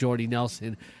departure of Jordy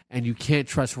Nelson, and you can't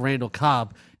trust Randall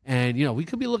Cobb. And, we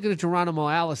could be looking at Geronimo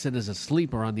Allison as a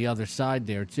sleeper on the other side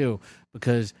there, too,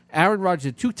 because Aaron Rodgers, there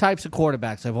are two types of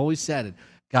quarterbacks. I've always said it.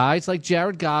 Guys like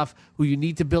Jared Goff, who you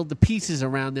need to build the pieces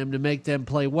around them to make them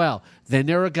play well. Then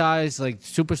there are guys like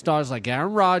superstars like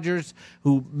Aaron Rodgers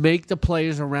who make the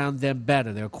players around them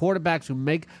better. There are quarterbacks who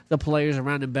make the players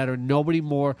around them better. Nobody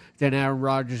more than Aaron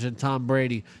Rodgers and Tom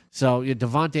Brady. So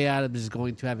Davante Adams is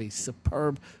going to have a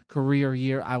superb career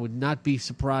year. I would not be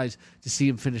surprised to see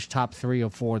him finish top 3 or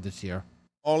 4 this year.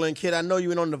 All in, kid. I know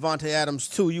you in on Davante Adams,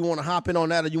 too. You want to hop in on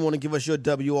that, or you want to give us your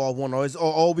WR1?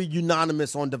 Or are we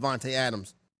unanimous on Davante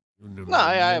Adams? No,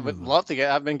 I would love to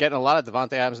get. I've been getting a lot of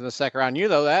Davante Adams in the second round. You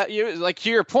know that. Like to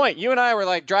your point, you and I were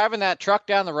like driving that truck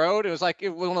down the road. It was like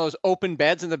one of those open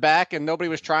beds in the back, and nobody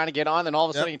was trying to get on. Then all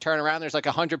of a sudden, you turn around, there's like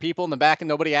 100 people in the back, and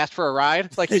nobody asked for a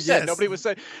ride. Like you said, nobody was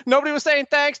saying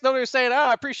thanks. Nobody was saying,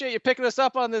 I appreciate you picking us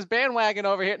up on this bandwagon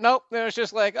over here. Nope. It was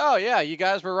just like, oh yeah, you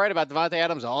guys were right about Davante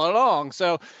Adams all along.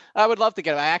 So I would love to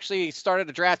get him. I actually started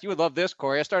a draft. You would love this,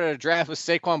 Corey. I started a draft with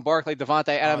Saquon Barkley, Davante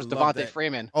Adams, Devontae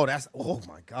Freeman. Oh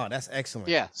my God, that's excellent.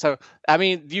 Yeah. So, I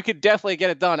mean, you could definitely get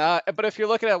it done. But if you're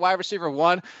looking at wide receiver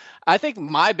 1, I think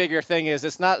my bigger thing is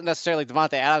it's not necessarily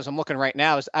Davante Adams I'm looking right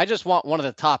now. Is I just want one of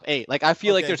the top 8. Like, I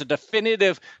feel like there's a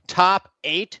definitive top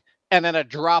 8 and then a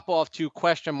drop-off to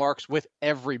question marks with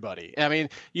everybody. I mean,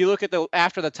 you look at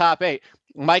after the top 8,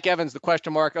 Mike Evans, the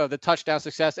question mark of the touchdown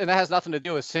success, and that has nothing to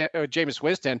do with Jameis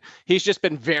Winston. He's just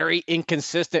been very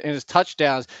inconsistent in his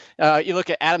touchdowns. You look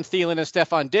at Adam Thielen and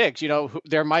Stephon Diggs.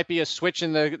 There might be a switch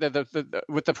in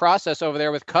with the process over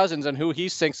there with Cousins and who he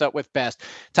syncs up with best.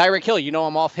 Tyreek Hill,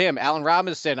 I'm off him. Allen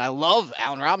Robinson, I love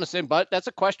Allen Robinson, but that's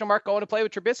a question mark going to play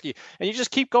with Trubisky. And you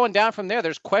just keep going down from there.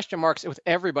 There's question marks with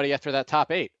everybody after that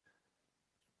top 8.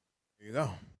 There you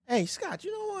go. Hey, Scott,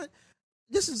 you know what?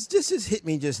 This just hit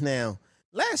me just now.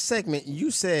 Last segment, you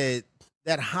said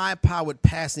that high-powered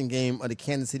passing game of the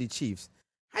Kansas City Chiefs.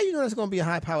 How you know that's going to be a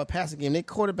high-powered passing game? Their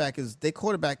quarterback is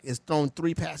thrown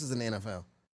 3 passes in the NFL.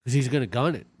 Because he's going to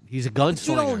gun it. He's a gunslinger.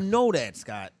 You don't know that,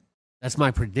 Scott. That's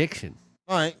my prediction.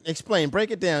 All right, explain.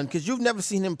 Break it down, because you've never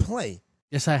seen him play.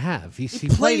 Yes, I have. He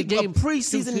played a game,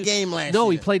 preseason game last year. No,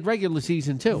 he played regular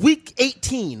season too. Week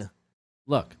 18.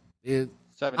 Look,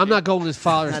 I'm not going as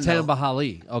far as Tamba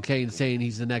Hali, okay, and saying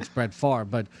he's the next Brett Favre,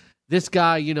 but this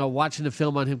guy, watching the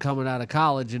film on him coming out of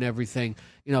college and everything,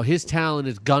 his talent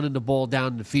is gunning the ball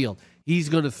down the field. He's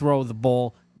going to throw the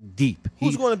ball deep.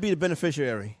 Who's going to be the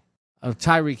beneficiary?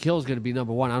 Tyreek Hill is going to be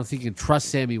number 1. I don't think you can trust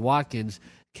Sammy Watkins.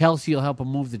 Kelsey will help him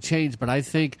move the chains, but I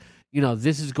think,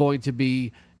 this is going to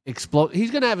be explode.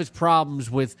 He's going to have his problems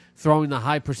with throwing the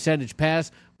high percentage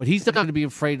pass, but he's not going to be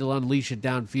afraid to unleash it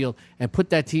downfield and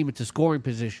put that team into scoring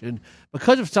position.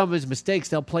 Because of some of his mistakes,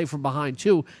 they'll play from behind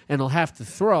too, and they'll have to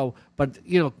throw. But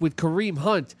with Kareem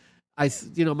Hunt,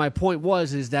 my point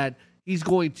is that he's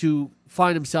going to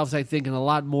find himself, I think, in a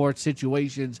lot more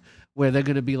situations where they're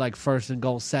going to be like 1st and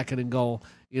goal, 2nd and goal,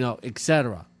 et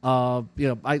cetera. I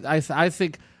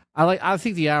think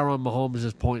the arrow on Mahomes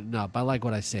is pointing up. I like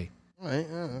what I see. All right,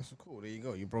 that's cool. There you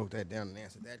go. You broke that down and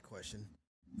answered that question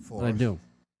for us. What I do.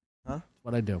 Huh?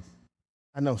 What I do.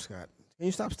 I know, Scott. Can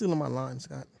you stop stealing my line,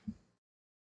 Scott?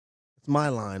 It's my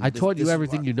line. I taught you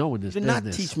everything you know in this business. You did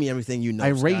not teach me everything you know,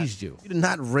 I Scott. raised you. You did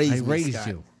not raise me, I raised Scott.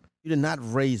 you. You did not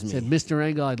raise me. Said, Mr.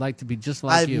 Engel, I'd like to be just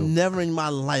like you. I've never in my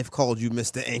life called you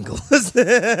Mr. Engel.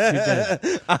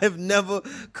 I've never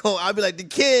called. I'd be like the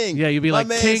King. Yeah, you'd be my like,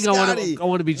 man, King, I Scotty.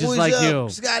 want to be just Who's like up? you.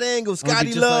 Scott Engel, I wanna be Scotty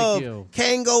just Love, like you.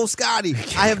 Kango Scotty.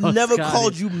 I have never Scotty.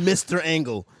 called you Mr.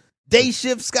 Engel. Day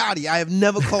shift Scotty. I have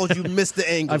never called you Mr.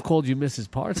 Engel. I've called you Mrs.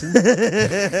 Parsons.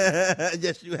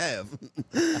 Yes, you have.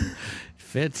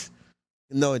 Fits.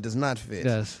 No, it does not fit.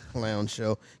 Yes. Clown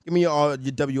show. Give me your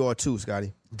WR2,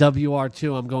 Scotty.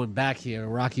 WR2, I'm going back here.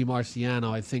 Rocky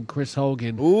Marciano. I think Chris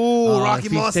Hogan. Ooh, Rocky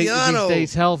if he Marciano. if he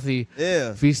stays healthy.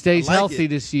 Yeah. If he stays I like healthy it.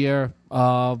 this year,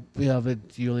 Julian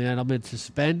Edelman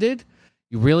suspended.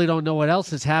 You really don't know what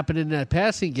else is happening in that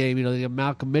passing game. You have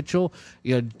Malcolm Mitchell,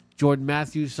 Jordan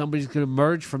Matthews. Somebody's going to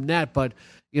emerge from that. But,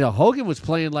 Hogan was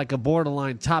playing like a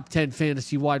borderline top 10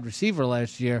 fantasy wide receiver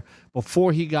last year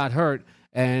before he got hurt.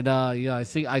 And I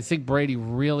think Brady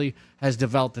really has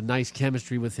developed a nice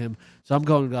chemistry with him. So I'm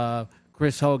going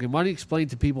Chris Hogan. Why don't you explain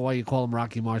to people why you call him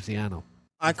Rocky Marciano?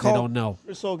 They don't know.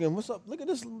 Chris Hogan, what's up? Look at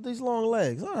these long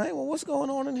legs. All right, well, what's going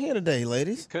on in here today,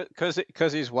 ladies?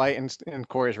 Because he's white and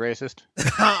Corey's racist.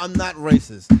 I'm not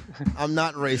racist. I'm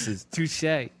not racist.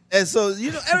 Touche. And so,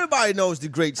 everybody knows the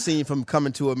great scene from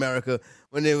Coming to America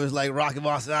when it was like Rocky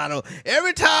Marciano.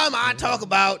 Every time I talk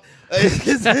about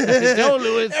Joe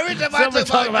Louis, every time I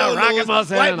talk about Rocky Louis,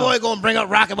 Marciano, white boy gonna bring up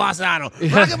Rocky Marciano.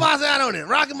 Rocky Marciano this,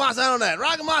 Rocky Marciano that,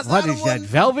 Rocky Marciano. What is that,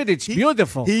 velvet? It's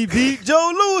beautiful. He beat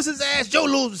Joe Lewis's ass. Joe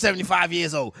Louis was 75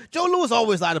 years old. Joe Louis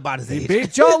always lied about his age. He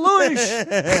beat Joe Louis.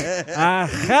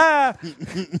 Aha.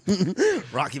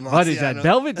 Rocky Marciano. What is that,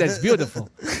 velvet? That's beautiful.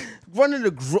 One of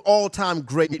the all-time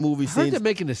great movie I heard scenes. they're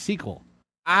making a sequel.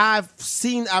 I've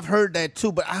heard that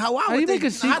too, but how do you make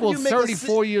a sequel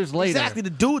 34 years later? Exactly, the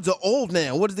dudes are old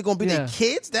now. What is it going to be? Yeah. Their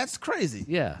kids? That's crazy.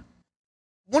 Yeah.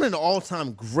 One of the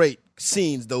all-time great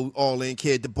scenes, though, All In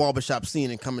Kid, the barbershop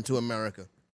scene in Coming to America.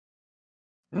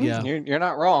 Yeah. You're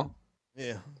not wrong.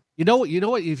 Yeah. You know what?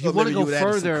 If you want to go would add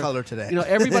some further, color to that.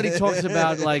 Everybody talks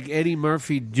about like Eddie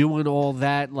Murphy doing all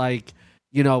that, like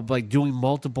doing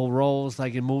multiple roles,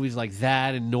 like in movies like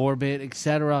that and Norbit,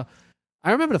 etc.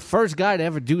 I remember the first guy to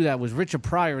ever do that was Richard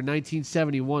Pryor in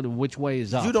 1971 in Which Way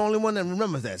Is Up. You're the only one that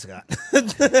remembers that, Scott. You're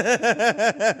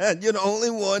the only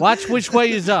one. Watch Which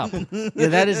Way Is Up. Yeah,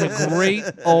 that is a great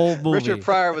old movie. Richard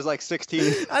Pryor was like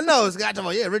 16. I know, Scott.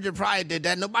 Richard Pryor did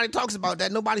that. Nobody talks about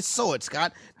that. Nobody saw it,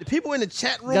 Scott. The people in the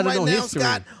chat room Gotta right know now, history.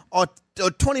 Scott, are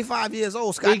 25 years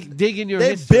old, Scott. Dig in your They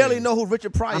history. barely know who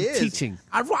Richard Pryor I'm is. teaching.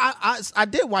 I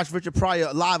did watch Richard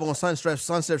Pryor live on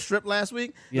Sunset Strip last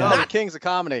week. Yeah. No, the Kings of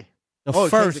Comedy. The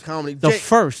Kings first of Comedy. the Jake-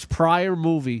 first Pryor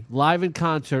movie, live in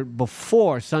concert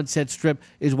before Sunset Strip,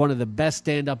 is one of the best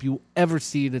stand-up you ever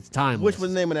see in its time. Which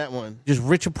was the name of that one? Just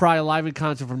Richard Pryor live in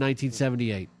concert from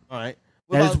 1978. All right.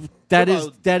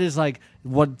 That is like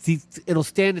it'll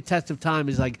stand the test of time.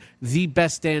 Is like the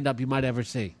best stand-up you might ever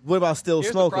see. What about Still Here's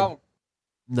the Smoking? problem.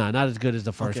 No, not as good as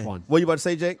the first Okay. one. What you about to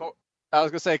say, Jake? I was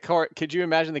gonna say, Court, could you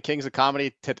imagine the Kings of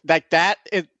Comedy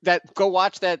go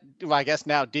watch that? Well, I guess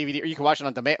now DVD, or you can watch it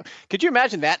on demand. Could you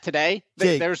imagine that today?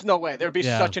 Jake, There's no way. There'd be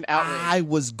Yeah. such an outrage. I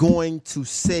was going to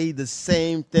say the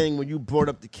same thing when you brought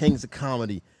up the Kings of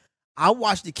Comedy. I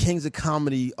watched the Kings of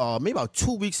Comedy maybe about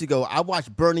 2 weeks ago. I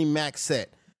watched Bernie Mac's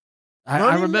set.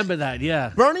 I remember that.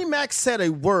 Yeah. Bernie Mac said a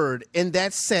word in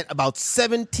that set about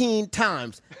 17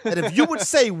 times that if you would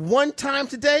say one time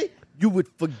today, you would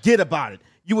forget about it.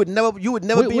 You would never be Which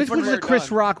in front was of the Chris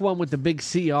Rock one with the big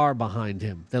CR behind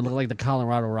him that looked like the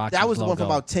Colorado Rockies That was the logo? one from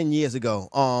about 10 years ago.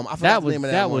 I forgot That the was name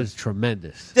of that one. was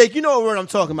tremendous. Jake, you know what word I'm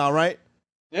talking about, right?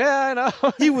 Yeah, I know.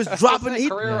 He was dropping.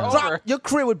 Over. Your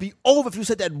career would be over if you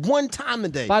said that one time a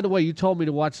day. By the way, you told me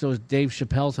to watch those Dave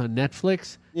Chappelle's on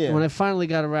Netflix. Yeah. And when I finally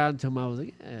got around to them, I was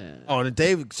like, yeah. Oh, the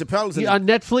Dave Chappelle's in On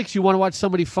Netflix, you want to watch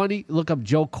somebody funny? Look up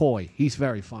Joe Coy. He's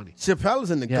very funny.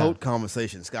 Chappelle's in the Yeah. GOAT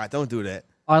conversation, Scott. Don't do that.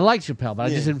 I like Chappelle, but I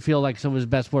Yeah. just didn't feel like some of his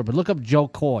best work. But look up Joe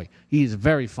Coy. He's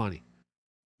very funny.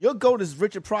 Your GOAT is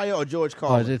Richard Pryor or George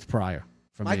Carlin? Oh, it's Pryor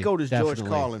for My me. GOAT is George definitely.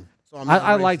 Carlin. So I'm not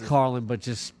I like racist. Carlin, but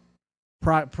just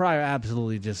Pryor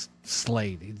absolutely just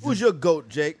slayed. He's Who's your GOAT,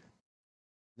 Jake?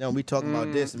 No, we talking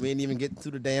about this, and we ain't even getting to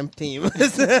the damn team. I'm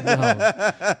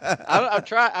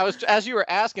trying. I was as you were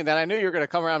asking that. I knew you were going to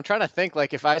come around. I'm trying to think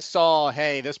like if I saw,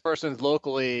 hey, this person's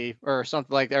locally or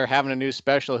something like they're having a new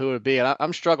special, who would it be? And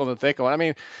I'm struggling to think of one. I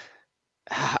mean,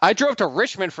 I drove to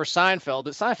Richmond for Seinfeld,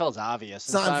 but Seinfeld's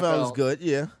obvious. And Seinfeld is good,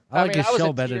 yeah. I like mean, his I was show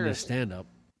in better than tears. his stand-up.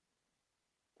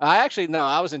 I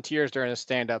was in tears during his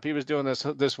stand-up. He was doing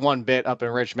this one bit up in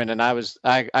Richmond, and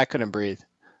I couldn't breathe.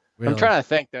 Really? I'm trying to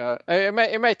think though.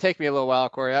 It might take me a little while,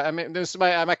 Corey. I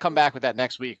might come back with that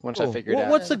next week once I figure it out.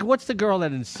 What's the girl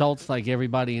that insults like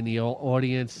everybody in the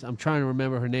audience? I'm trying to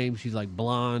remember her name. She's like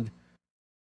blonde.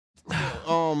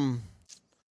 Why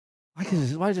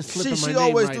does it slip in my She name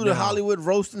always right do the now? Hollywood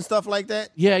roast and stuff like that.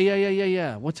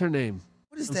 Yeah. What's her name?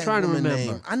 What is I'm that trying to woman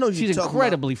remember. name? I know she's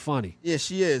incredibly funny. Yeah,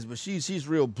 she is, but she's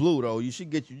real blue though. She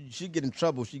get in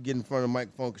trouble. She get in front of the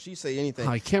microphone because she say anything.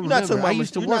 I can't You're not remember. talking I about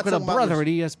used to you're work not with a talking about brother at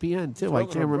ESPN too. I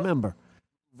can't remember.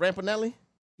 Rampanelli?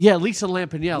 Yeah, Lisa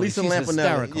Lampanelli. Lisa She's Lampanelli.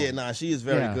 hysterical. Yeah, she is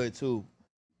very good too.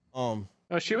 Oh,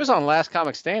 she was on Last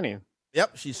Comic Standing.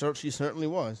 Yep, she certainly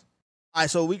was. All right,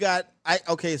 so we got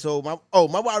So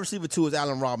my wide receiver 2 is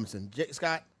Allen Robinson. Jake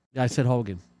Scott. Yeah, I said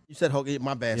Hogan. You said Hogan.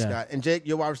 My bad, Yeah. Scott. And Jake,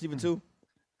 your wide receiver 2.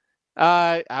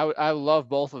 I love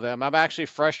both of them. I'm actually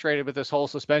frustrated with this whole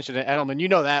suspension at Edelman. You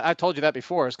know that. I told you that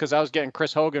before. It's because I was getting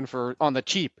Chris Hogan on the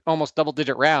cheap, almost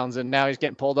double-digit rounds, and now he's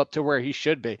getting pulled up to where he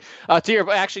should be.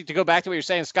 To go back to what you're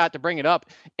saying, Scott, to bring it up,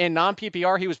 in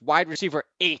non-PPR, he was wide receiver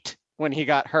 8 when he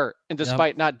got hurt, and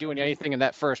despite not doing anything in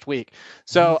that first week.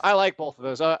 So I like both of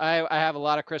those. I have a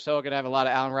lot of Chris Hogan. I have a lot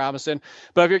of Allen Robinson.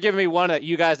 But if you're giving me one that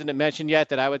you guys didn't mention yet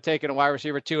that I would take in a wide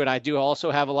receiver 2, and I do also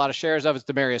have a lot of shares of, it's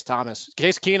Demaryius Thomas.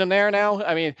 Case Keenum there now.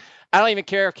 I mean, I don't even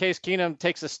care if Case Keenum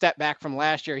takes a step back from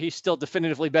last year. He's still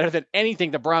definitively better than anything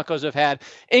the Broncos have had,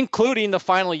 including the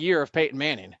final year of Peyton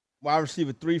Manning. Wide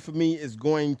receiver 3 for me is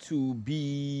going to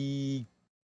be.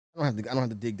 I don't have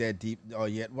to dig that deep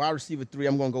yet. Wide receiver 3,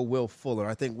 I'm going to go Will Fuller.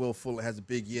 I think Will Fuller has a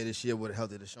big year this year with the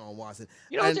help of Deshaun Watson.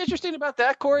 You know what's interesting about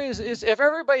that, Corey, is if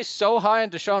everybody's so high on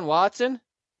Deshaun Watson,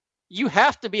 you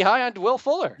have to be high on Will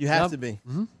Fuller. You have to be.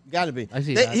 You got to be. I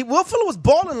see that. Will Fuller was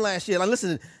balling last year. Like,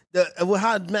 listen,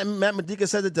 how Matt Medica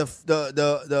said that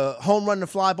the home run to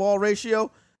fly ball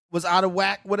ratio was out of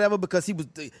whack, whatever, because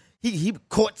he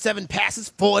caught 7 passes,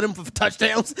 4 of them for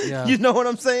touchdowns. Yeah. You know what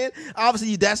I'm saying?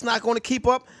 Obviously, that's not going to keep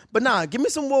up. But nah, give me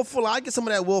some Will Fuller. I get some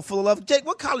of that Will Fuller love. Jake,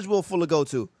 what college Will Fuller go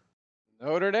to?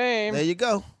 Notre Dame. There you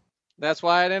go. That's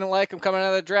why I didn't like him coming out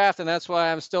of the draft, and that's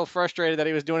why I'm still frustrated that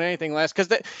he was doing anything less. Because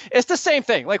it's the same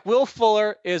thing. Like, Will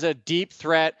Fuller is a deep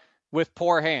threat with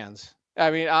poor hands.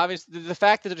 I mean, obviously, the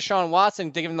fact that Deshaun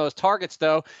Watson giving those targets,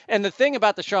 though, and the thing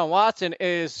about Deshaun Watson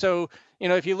is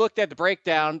if you looked at the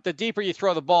breakdown, the deeper you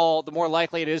throw the ball, the more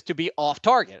likely it is to be off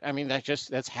target. I mean,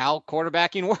 that's how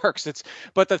quarterbacking works.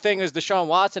 But the thing is, Deshaun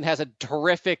Watson has a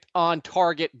terrific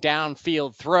on-target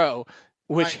downfield throw,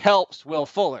 which helps Will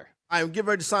Fuller. I'm getting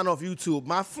ready to sign off YouTube.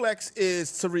 My flex is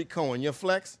Tariq Cohen. Your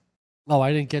flex? Oh,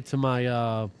 I didn't get to my.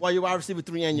 Well, your wide receiver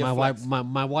 3 and your flex.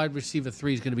 My wide receiver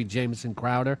 3 is going to be Jamison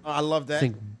Crowder. Oh, I love that. I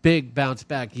think big bounce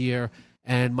back year.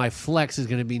 And my flex is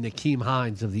going to be Nakeem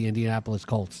Hines of the Indianapolis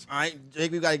Colts. All right,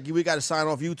 Jake, we got to sign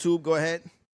off YouTube. Go ahead.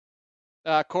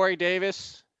 Corey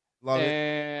Davis. Love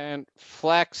and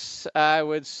flex, I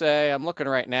would say, I'm looking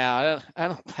right now. I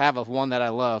don't have one that I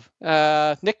love.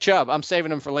 Nick Chubb. I'm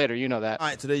saving him for later. You know that. All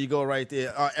right, so there you go right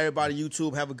there. Everybody,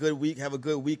 YouTube, have a good week. Have a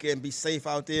good weekend. Be safe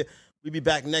out there. We'll be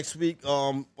back next week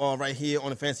right here on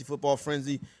the Fantasy Football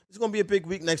Frenzy. It's going to be a big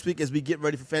week next week as we get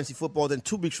ready for fantasy football. Then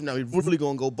 2 weeks from now, we're really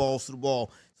going to go balls to the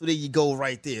wall. So there you go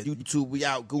right there. YouTube, we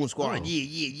out. Goon Squad. Oh.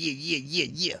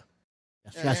 Yeah.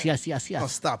 Yes. Oh,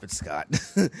 stop it, Scott.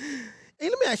 Hey,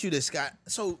 let me ask you this, Scott.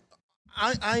 So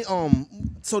I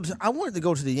wanted to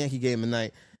go to the Yankee game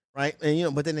tonight, right?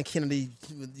 And but then the Kennedy,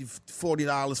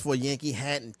 $40 for a Yankee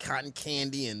hat and cotton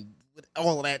candy and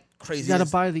all of that crazy. You got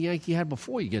to buy the Yankee hat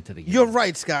before you get to the game. You're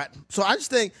right, Scott. So I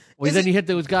just think. Well, then you hit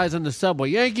those guys on the subway.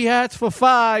 Yankee hats for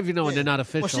 $5, and they're not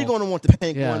official. Well, she's going to want the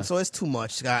pink one, so it's too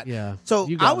much, Scott. Yeah. So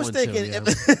I was thinking,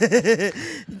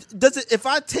 if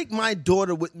I take my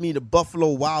daughter with me to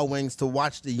Buffalo Wild Wings to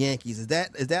watch the Yankees, is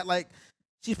that like?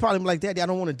 She's probably like, Daddy, I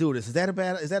don't want to do this.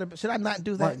 Should I not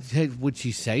do that? Would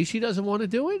she say she doesn't want to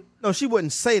do it? No, she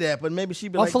wouldn't say that, but maybe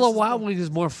she'd be Buffalo like. Wild Wings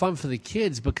is more fun for the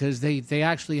kids because they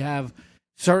actually have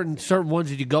certain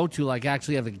ones that you go to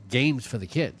actually have games for the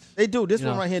kids. They do. This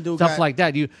one right here do stuff like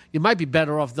that. You might be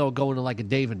better off though going to like a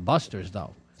Dave and Buster's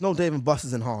though. There's no Dave and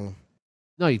Buster's in Harlem.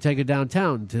 No, you take it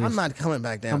downtown. I'm not coming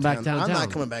back downtown. Come back downtown. I'm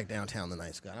not coming back downtown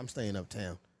tonight, Scott. I'm staying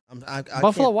uptown.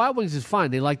 Buffalo Wild Wings is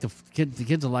fine. They like the kids. The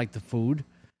kids will like the food.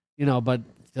 But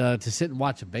to sit and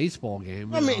watch a baseball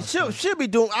game. I mean, she'll be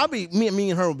doing. Me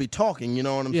and her will be talking. You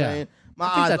know what I'm saying? My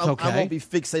eyes. That's okay. I won't be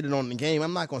fixated on the game.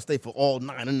 I'm not going to stay for all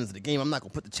 9 innings of the game. I'm not going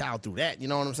to put the child through that. You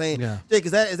know what I'm saying? Yeah. Jake,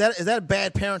 is that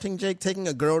bad parenting, Jake? Taking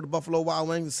a girl to Buffalo Wild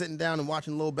Wings and sitting down and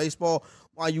watching a little baseball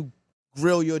while you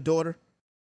grill your daughter?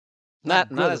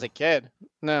 Not as a kid.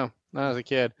 No, not as a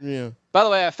kid. Yeah. By the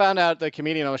way, I found out the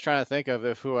comedian I was trying to think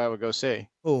of who I would go see.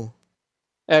 Who?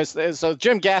 So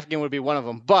Jim Gaffigan would be one of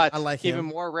them, but I like him. Even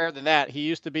more rare than that, he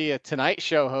used to be a Tonight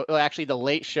Show host, actually the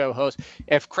Late Show host.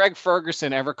 If Craig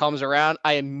Ferguson ever comes around,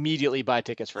 I immediately buy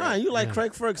tickets for him. You like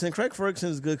Craig Ferguson. Craig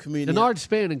Ferguson's a good comedian. Denard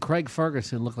Span and Craig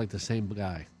Ferguson look like the same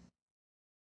guy.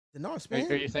 Denard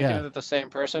Span? Are you thinking of the same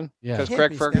person? Yeah. Because Can't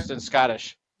Craig be, Ferguson's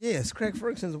Scottish. Yes, Craig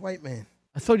Ferguson's a white man.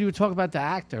 I thought you were talking about the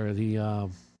actor,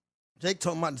 Jake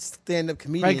talking about the stand-up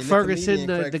comedian. Craig Ferguson,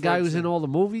 comedian Craig the guy who's Ferguson. in all the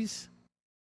movies.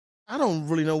 I don't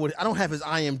really know I don't have his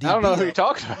IMDb. I don't know who you're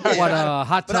talking about. What,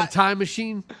 Hot Tub Time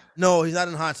Machine? No, he's not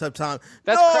in Hot Tub Time.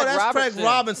 That's Craig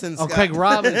Robinson. Oh, Scott. Craig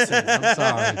Robinson. I'm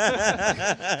sorry.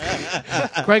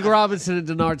 Craig Robinson and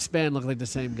Denard Span look like the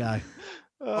same guy.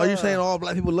 Are you saying all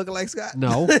black people look like Scott?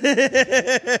 No. Who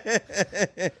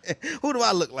do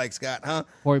I look like, Scott, huh?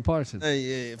 Corey Parson.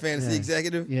 Yeah, fantasy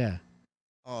executive? Yeah.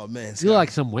 Oh, man. You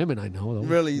like some women I know, though.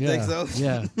 Really? You think so?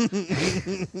 Yeah.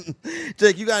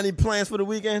 Jake, you got any plans for the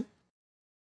weekend?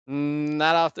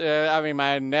 Not off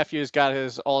my nephew's got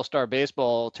his all-star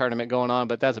baseball tournament going on,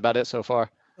 but that's about it so far.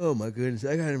 Oh, my goodness.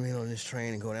 I got to be on this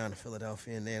train and go down to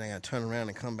Philadelphia, and then I got to turn around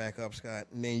and come back up, Scott.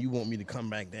 And then you want me to come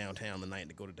back downtown tonight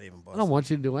to go to Dave & I Buster's. don't want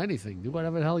you to do anything. Do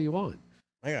whatever the hell you want.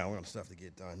 I got a lot of stuff to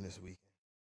get done this week.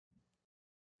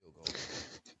 Field goal.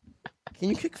 Can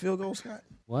you kick field goal, Scott?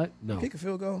 What? No. Kick a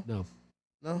field goal? No.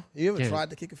 No? You ever Can't. tried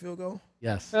to kick a field goal?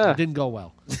 Yes. It didn't go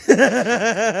well.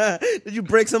 Did you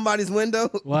break somebody's window?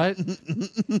 What?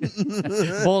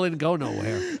 Ball didn't go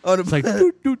nowhere. Oh, It's like,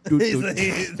 doot, doot, doot, He's doot.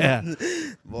 like- Yeah.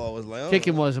 Ball was like, oh.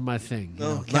 Kicking wasn't my thing. You No,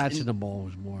 know, not- catching the ball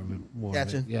was more of it.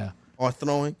 Catching? Yeah. Or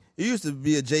throwing? You used to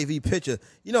be a JV pitcher.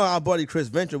 You know, our buddy Chris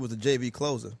Venture was a JV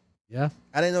closer. Yeah.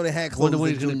 I didn't know they had closers. Wonder when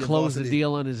in he's going to junior close the varsity.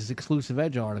 deal on his exclusive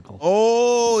Edge article.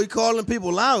 Oh, he calling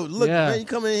people out. Look, Yeah. man, you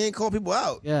come in here and call people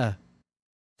out. Yeah.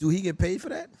 Do he get paid for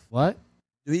that? What?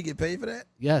 Do he get paid for that?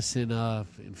 Yes, in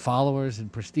followers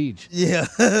and prestige. Yeah,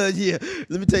 yeah.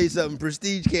 Let me tell you something.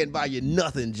 Prestige can't buy you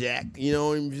nothing, Jack. You know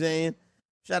what I'm saying?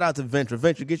 Shout out to Venture.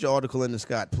 Venture, get your article in the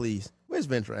Scott, please. Where's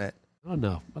Venture at? Oh,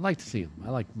 no. I'd like to see him. I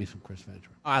like me some Chris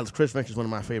Venture. Chris Venture's one of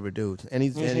my favorite dudes. And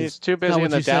he's too busy what in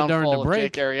the you said during the downfall of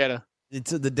break. Jake Arrieta. It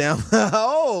took the down.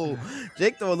 Oh,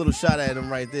 Jake threw a little shot at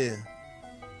him right there.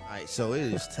 All right, so it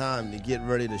is time to get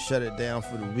ready to shut it down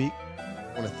for the week.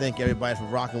 I want to thank everybody for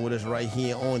rocking with us right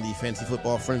here on the Fantasy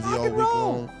Football Frenzy all week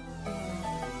long.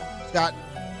 Scott,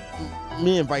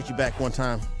 me invite you back one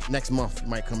time. Next month, you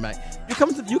might come back. You can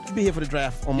be here for the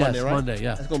draft on Monday, right? Monday,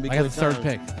 yeah. That's going to be I got the good third time.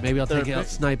 pick. Maybe I'll Third take out pick?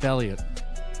 Snipe Elliott.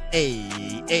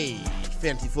 Hey,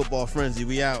 Fantasy Football Frenzy,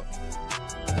 we out.